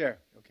want to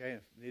share. Okay.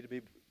 If you need to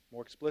be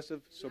more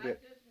explicit, so be it.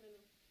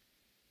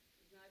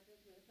 He's not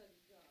judgmental. That's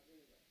his job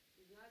anyway.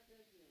 He's not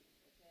judgmental.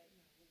 Okay.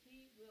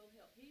 He will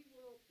help. He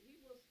will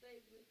stay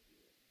with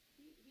you.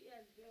 He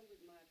has been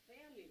with my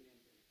family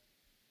members,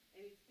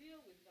 and he's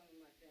still with some of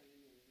my family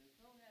members, and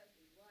so has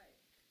his wife.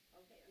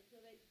 Okay,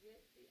 until they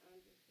get the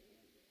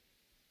understanding.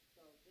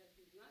 So just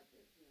he's not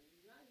judgmental.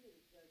 He's not here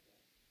to judge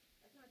us.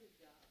 That's not his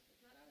job.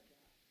 That's not our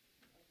job.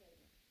 Okay,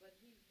 but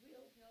he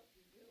will help.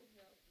 He will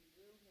help. He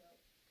will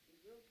help. He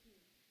will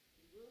teach.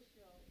 He will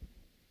show.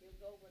 He'll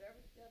go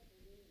whatever steps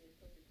are needed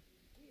so that you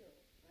will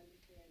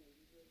understand and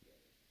you will get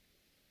it.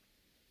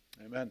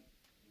 Amen.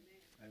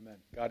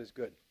 Amen. God is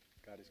good.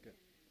 God is good.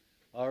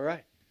 All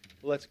right.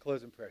 Well, let's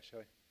close in prayer, shall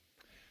we?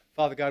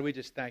 Father God, we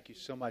just thank you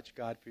so much,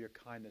 God, for your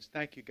kindness.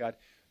 Thank you, God,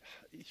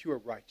 you are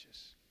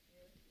righteous.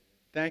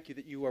 Thank you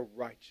that you are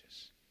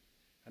righteous.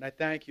 And I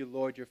thank you,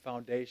 Lord, your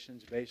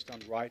foundation's based on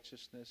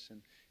righteousness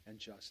and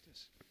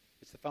justice.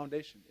 It's the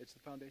foundation. It's the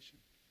foundation.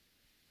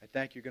 I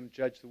thank you, you're going to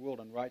judge the world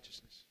on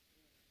righteousness.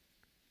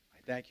 I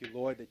thank you,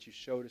 Lord, that you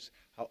showed us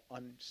how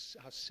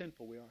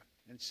sinful we are,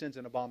 and sin's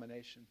an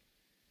abomination.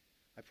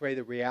 I pray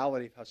the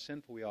reality of how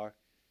sinful we are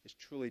is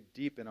truly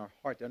deep in our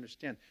heart to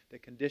understand the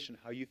condition,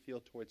 how you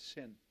feel towards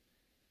sin.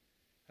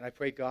 And I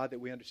pray, God, that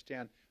we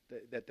understand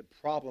that the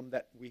problem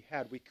that we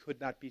had, we could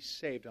not be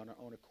saved on our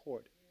own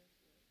accord.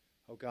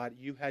 Oh, God,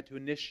 you had to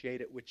initiate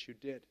it, which you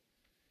did,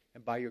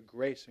 and by your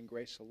grace and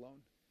grace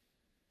alone.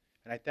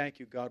 And I thank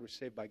you, God, we're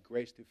saved by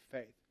grace through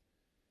faith.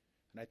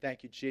 And I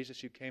thank you,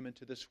 Jesus, you came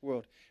into this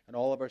world, and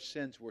all of our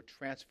sins were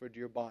transferred to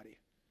your body.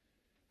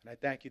 And I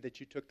thank you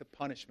that you took the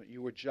punishment.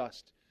 You were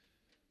just.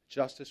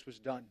 Justice was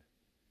done.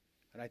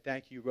 And I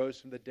thank you, you rose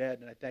from the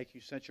dead, and I thank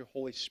you sent your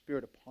Holy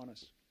Spirit upon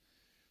us.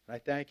 And I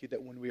thank you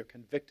that when we are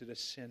convicted of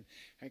sin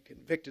and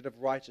convicted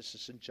of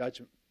righteousness and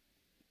judgment,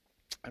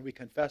 and we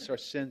confess our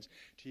sins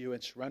to you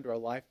and surrender our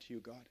life to you,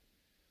 God,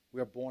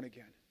 we are born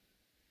again.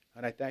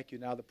 And I thank you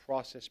now the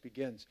process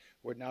begins.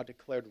 We're now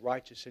declared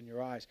righteous in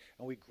your eyes,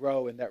 and we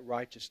grow in that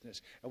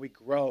righteousness, and we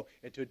grow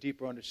into a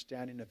deeper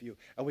understanding of you,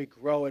 and we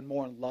grow and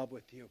more in love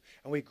with you,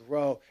 and we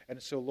grow.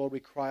 And so, Lord, we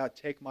cry out,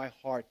 take my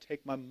heart,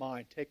 take my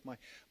mind, take my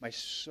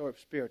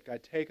spirit,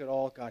 God, take it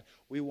all, God.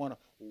 We want to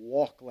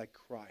walk like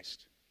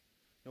Christ.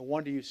 No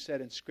wonder you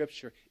said in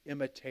Scripture,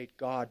 imitate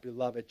God,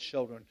 beloved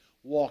children.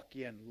 Walk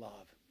in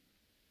love.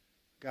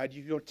 God,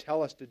 you don't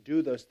tell us to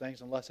do those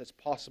things unless it's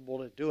possible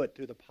to do it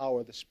through the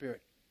power of the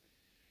Spirit.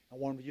 And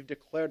when you've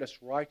declared us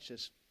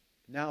righteous,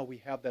 now we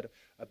have that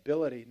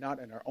ability, not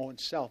in our own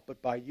self,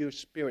 but by your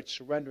Spirit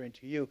surrendering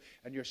to you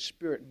and your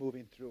Spirit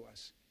moving through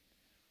us.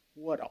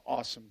 What an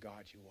awesome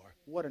God you are.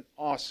 What an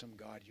awesome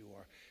God you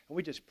are. And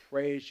we just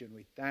praise you and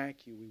we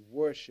thank you. We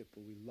worship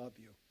you. We love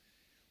you.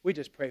 We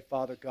just pray,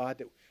 Father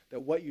God,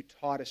 that what you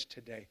taught us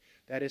today,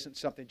 that isn't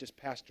something just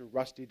Pastor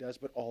Rusty does,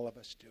 but all of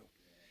us do.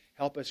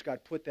 Help us,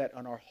 God, put that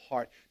on our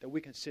heart, that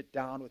we can sit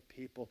down with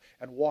people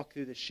and walk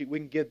through the sheet. We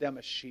can give them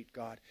a sheet,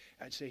 God,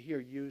 and say, here,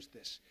 use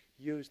this,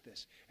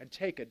 and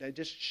take it, and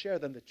just share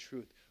them the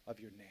truth of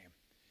your name.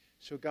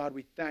 So, God,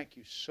 we thank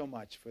you so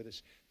much for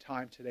this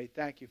time today.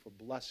 Thank you for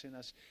blessing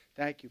us.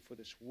 Thank you for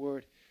this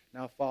word.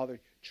 Now, Father,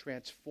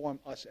 transform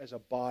us as a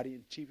body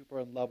and keep people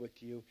in love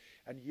with you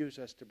and use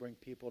us to bring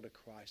people to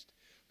Christ.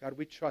 God,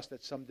 we trust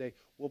that someday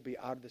we'll be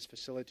out of this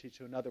facility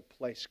to another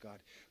place, God.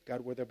 God,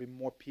 where there'll be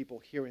more people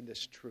hearing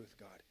this truth,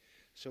 God.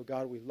 So,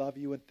 God, we love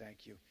you and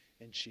thank you.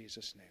 In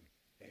Jesus' name,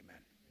 amen.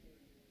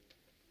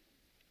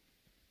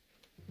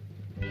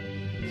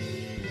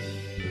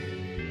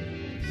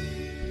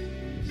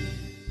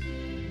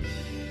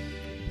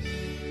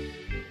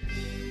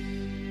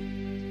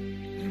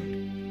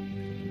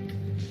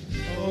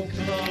 Oh,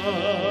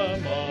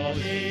 come, all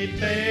ye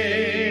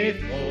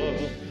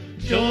faithful,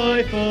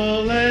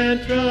 joyful and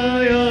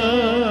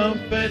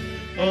triumphant.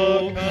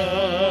 Oh,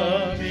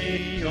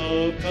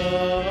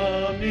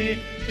 come ye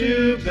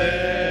to Bethlehem.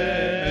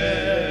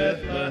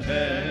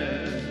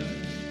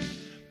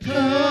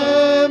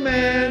 Come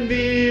and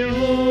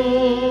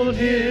behold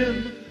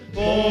him,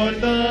 born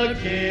the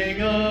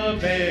King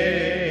of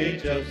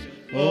ages.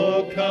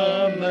 Oh,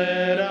 come,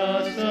 let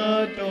us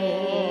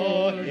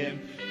adore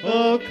him.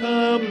 Oh,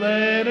 come,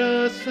 let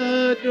us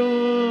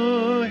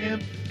adore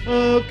him.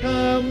 Oh,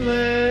 come,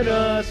 let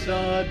us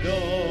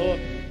adore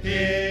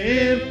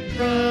him,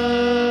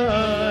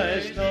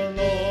 Christ the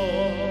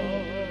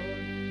Lord.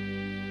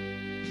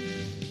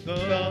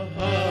 The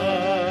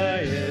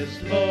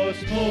highest,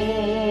 most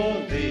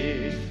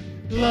holy,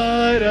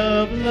 light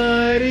of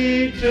light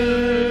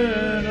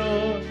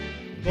eternal,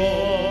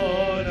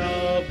 born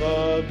of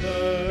a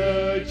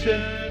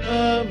virgin,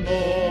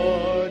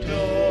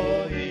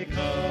 immortal he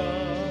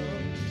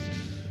comes.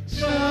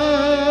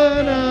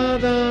 Son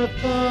of the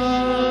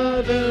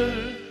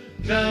Father,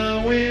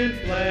 now in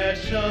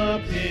flesh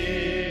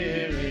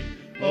appearing.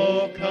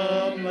 Oh,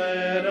 come,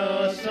 let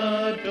us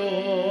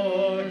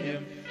adore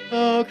him.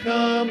 Oh,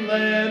 come,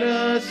 let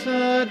us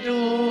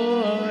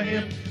adore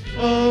him.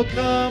 Oh,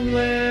 come,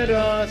 let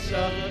us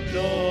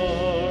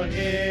adore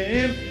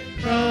him,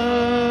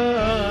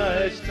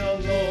 Christ the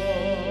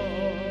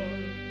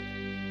Lord.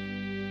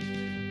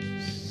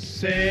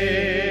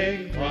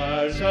 Sing,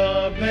 choirs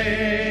of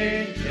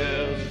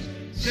angels,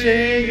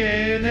 sing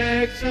in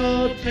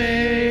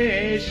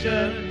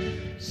exaltation.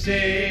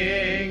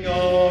 Sing,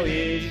 O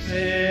ye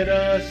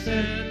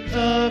citizens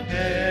of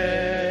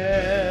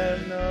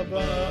heaven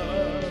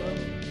above.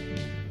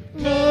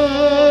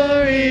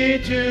 Glory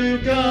to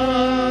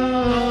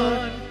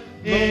God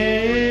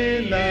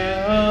in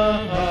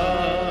the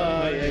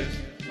highest.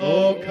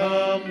 Oh,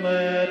 come,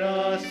 let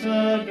us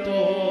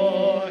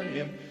adore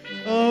him.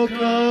 Oh,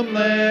 come,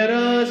 let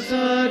us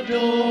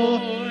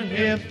adore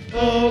him.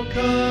 Oh,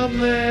 come,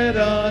 let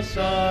us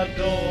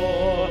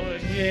adore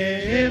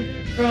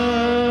him,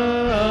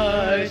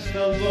 Christ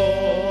the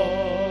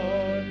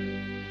Lord.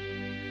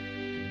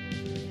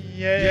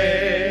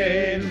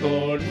 Yea,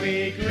 Lord,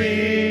 we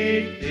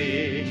greet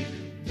thee,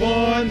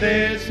 born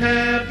this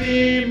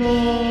happy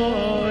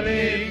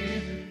morning.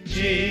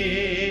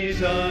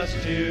 Jesus,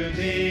 to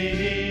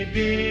thee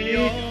be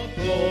all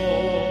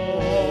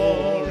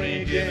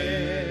glory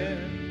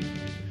given.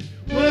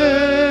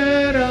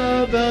 Word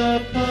of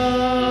the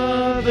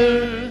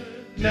Father,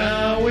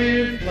 now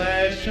in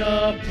flesh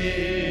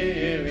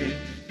appearing.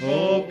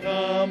 Oh,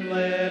 come,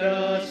 let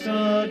us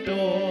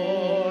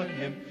adore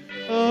him.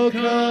 Oh,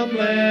 come,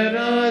 let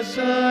us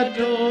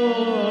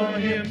adore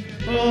him.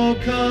 Oh,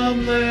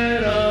 come,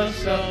 let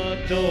us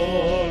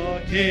adore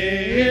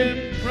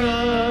him,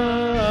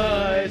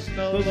 Christ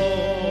the Lord.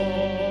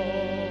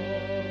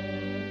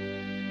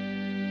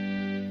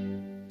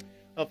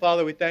 Oh,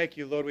 Father, we thank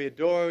you, Lord. We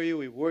adore you.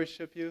 We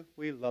worship you.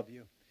 We love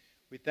you.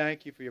 We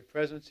thank you for your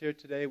presence here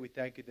today. We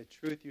thank you for the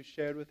truth you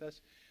shared with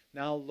us.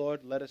 Now,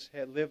 Lord, let us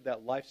live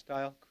that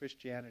lifestyle,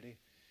 Christianity.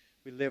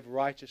 We live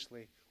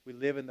righteously. We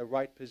live in the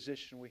right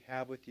position we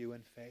have with you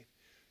in faith.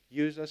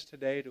 Use us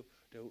today to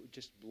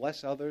just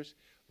bless others,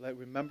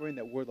 remembering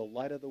that we're the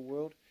light of the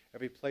world.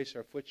 Every place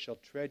our foot shall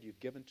tread, you've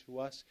given to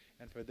us.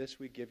 And for this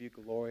we give you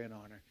glory and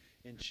honor.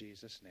 In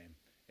Jesus' name,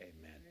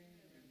 amen.